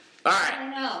 All I right,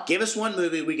 don't know. give us one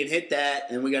movie. We can hit that,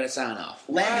 and we gotta sign off.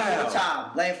 Land for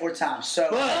time. Land for time. So.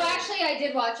 But- Oh, actually, I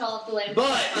did watch all of the Land. But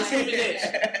Before let's Time. give it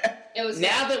this. It was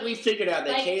Now good. that we figured out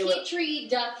that like Kayla, Petrie,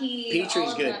 Ducky, Petrie's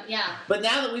all of good. them. Yeah. but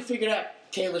now that we figured out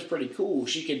Kayla's pretty cool,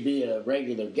 she could be a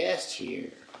regular guest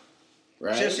here,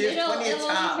 right? Just- She has plenty of It'll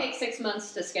time. only take 6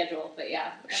 months to schedule, but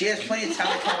yeah. She has plenty of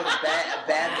time to come with a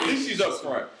bad at movie. least she's up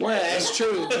front. Well, that's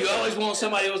true. You always want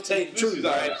somebody else to take the truth, She's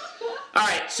all right? right. All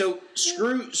right, so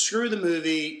screw the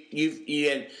movie. You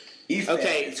had You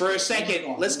okay failed. for a second.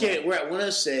 Move on, Let's move get on. it. We're at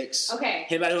 106. Okay.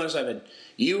 Hit about 107.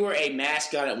 You were a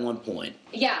mascot at one point.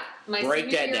 Yeah, my Break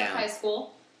senior that year down. of high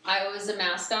school, I was a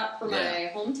mascot for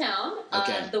my hometown,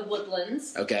 Okay. the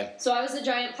Woodlands. Okay. So I was a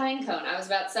giant pine cone. I was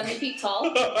about 7 feet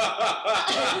tall.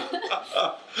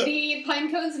 The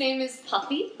pine cone's name is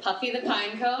Puffy the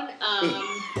pine cone.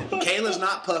 Kayla's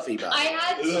not puffy, but I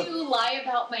had to lie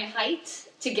about my height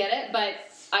to get it, but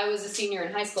I was a senior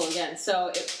in high school again, so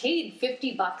it paid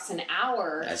 $50 an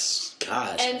hour. that's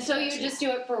God. And so you just do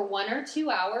it for 1 or 2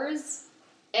 hours,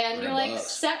 and you're like $100.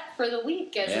 set for the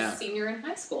week as Yeah. a senior in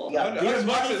high school. Yeah. As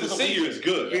much as a senior is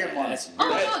good. Beer money. That's Oh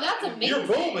good. no, that's amazing. You're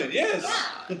booming, yes.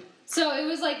 Yeah. So it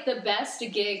was like the best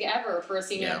gig ever for a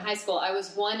senior Yeah. in high school. I'm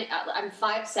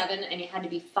 5'7", and you had to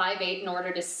be 5'8" in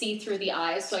order to see through the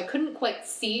eyes. So I couldn't quite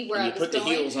see where You I was put the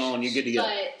going. heels on, you're good to go.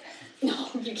 But no,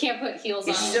 you can't put heels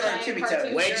You on. still giant have tippy cartoon.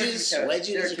 toes. Wedges,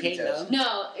 They're you tippy can't toes. know.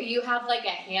 No, you have like a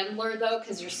handler though,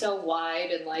 because you're so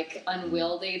wide and like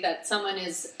unwieldy that someone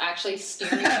is actually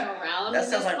steering you around That in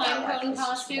sounds this like my pine life. cone This is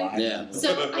costume. why. Yeah.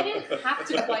 So I didn't have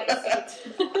to quite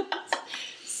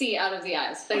see out of the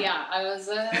eyes, but yeah, I was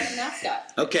a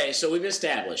mascot. Okay, so we've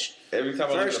established. Every time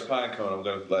I look First- at a pine cone, I'm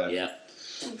gonna laugh. Yeah.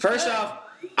 First off,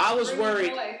 I was Rude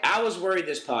worried. boy. I was worried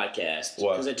this podcast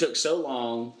What? because it took so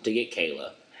long to get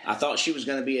Kayla. I thought she was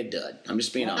going to be a dud. I'm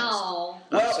just being honest. Oh,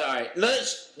 I'm Well- sorry.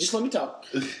 Just let me talk.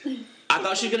 I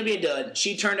thought she was going to be a dud.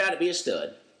 She turned out to be a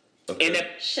stud. Okay. And a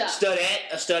Shut.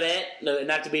 studette. No,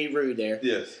 not to be rude there.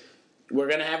 Yes. We're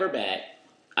going to have her back.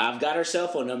 I've got her cell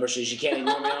phone number, so she can't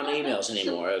ignore me on emails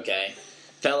anymore. Okay,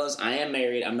 fellas, I am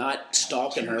married. I'm not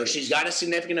stalking her. She's got a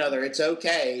significant other. It's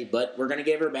okay, but we're going to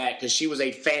give her back because she was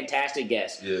a fantastic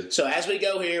guest. Yeah. So as we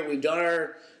go here, we've done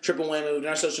our triple win. We've done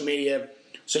our social media.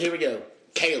 So here we go.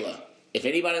 Kayla, if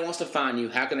anybody wants to find you,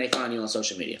 how can they find you on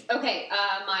social media? okay.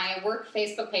 My work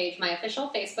Facebook page, my official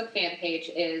Facebook fan page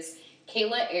is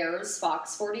Kayla Ayres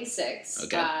Fox 46.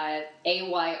 Okay.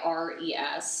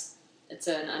 AYRES. It's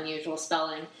an unusual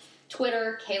spelling.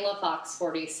 Twitter, Kayla Fox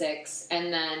 46,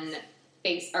 and then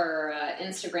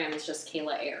Instagram is just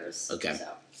Kayla Ayres. Okay. So.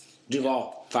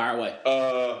 Duval, fire away.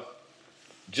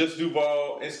 Just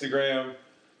Duval, Instagram,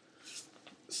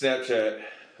 Snapchat,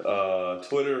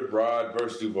 Twitter, Rod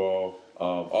vs. Duval.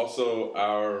 Also,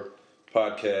 our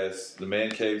podcast, The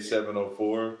Man Cave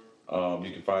 704.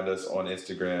 You can find us on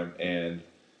Instagram and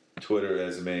Twitter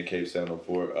as The Man Cave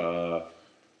 704.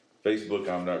 Facebook,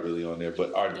 I'm not really on there,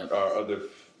 but our other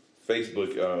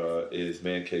Facebook is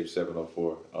Man Cave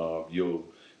 704. You'll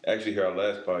Actually, here our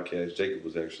last podcast, Jacob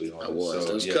was actually on. I was.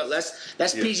 So, Yes.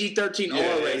 That's PG-13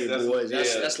 R rated, boys.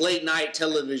 That's late night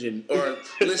television or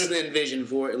listening vision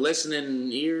for it.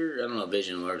 Listening ear. I don't know,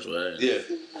 vision works. Whatever. Yeah,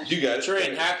 you got it.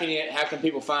 Trent, how can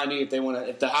people find you if they want to?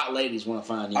 If the hot ladies want to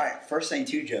find you? All right, first thing,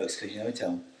 2 jokes because you know tell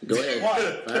them. Go ahead.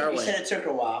 One, you said it took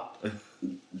a while.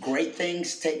 Great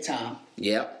things take time.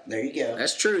 Yep. There you go.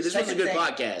 That's true. This was a good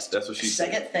podcast. That's what she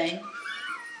said. Second thing,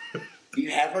 you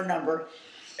have her number.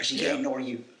 She can't ignore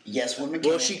you. Yes, women can.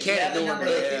 Well, she can't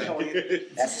ignore you.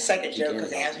 That's the second joke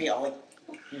because it has me all like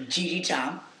GG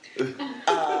time.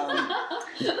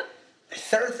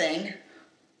 Third thing,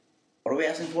 what are we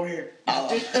asking for here?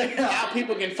 How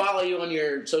people can follow you on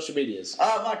your social medias?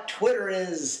 My Twitter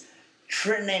is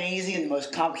Trent Ain't Easy in the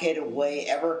most complicated way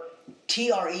ever.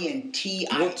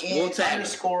 TRENTIN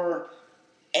underscore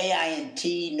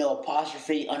AINT no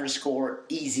apostrophe underscore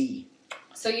easy.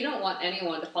 So you don't want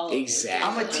anyone to follow Exactly.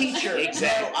 I'm a teacher.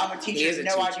 Exactly. No, I'm a teacher. He is a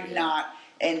No, teacher, I do not.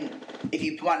 And if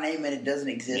you put my name in, it doesn't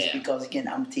exist because, again,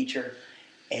 I'm a teacher.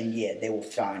 And, they will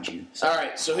find you. So. All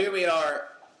right, so here we are.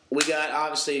 We got,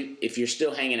 obviously, if you're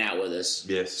still hanging out with us,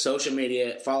 social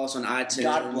media, follow us on iTunes.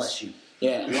 God bless you.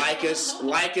 Yeah, like us,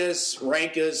 rank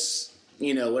us,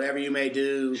 whatever you may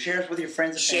do. Share us with your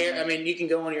friends and Share. family. I mean, you can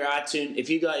go on your iTunes. If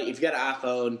you got an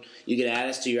iPhone, you can add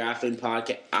us to your iPhone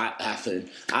podcast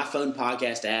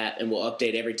app, and we'll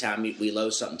update every time we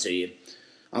load something to you.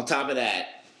 On top of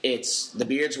that, it's the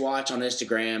Beards Watch on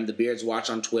Instagram, the Beards Watch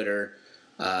on Twitter,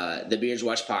 the Beards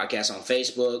Watch podcast on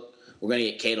Facebook. We're gonna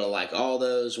get Kayla to like all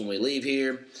those when we leave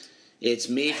here. It's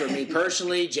me for me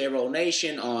personally, J-Roll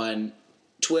Nation on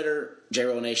Twitter,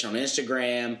 J-Roll Nation on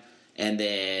Instagram, and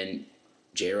then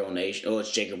J-Roll Nation. Oh, it's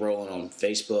Jacob Rowland on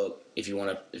Facebook. If you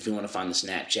want to find the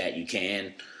Snapchat, you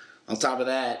can. On top of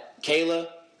that, Kayla,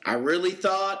 I really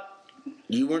thought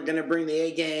you weren't going to bring the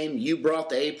A game. You brought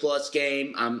the A+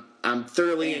 game. I'm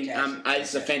thoroughly.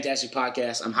 It's a fantastic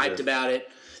podcast. I'm hyped about it.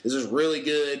 This is really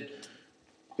good.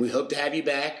 We hope to have you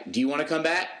back. Do you want to come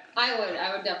back? I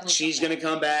would definitely. She's going to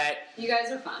come back. You guys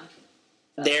are fun.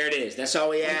 There it is. That's all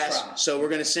we ask. So we're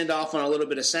going to send off on a little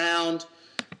bit of sound.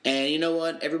 And you know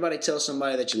what? Everybody tell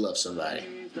somebody that you love somebody.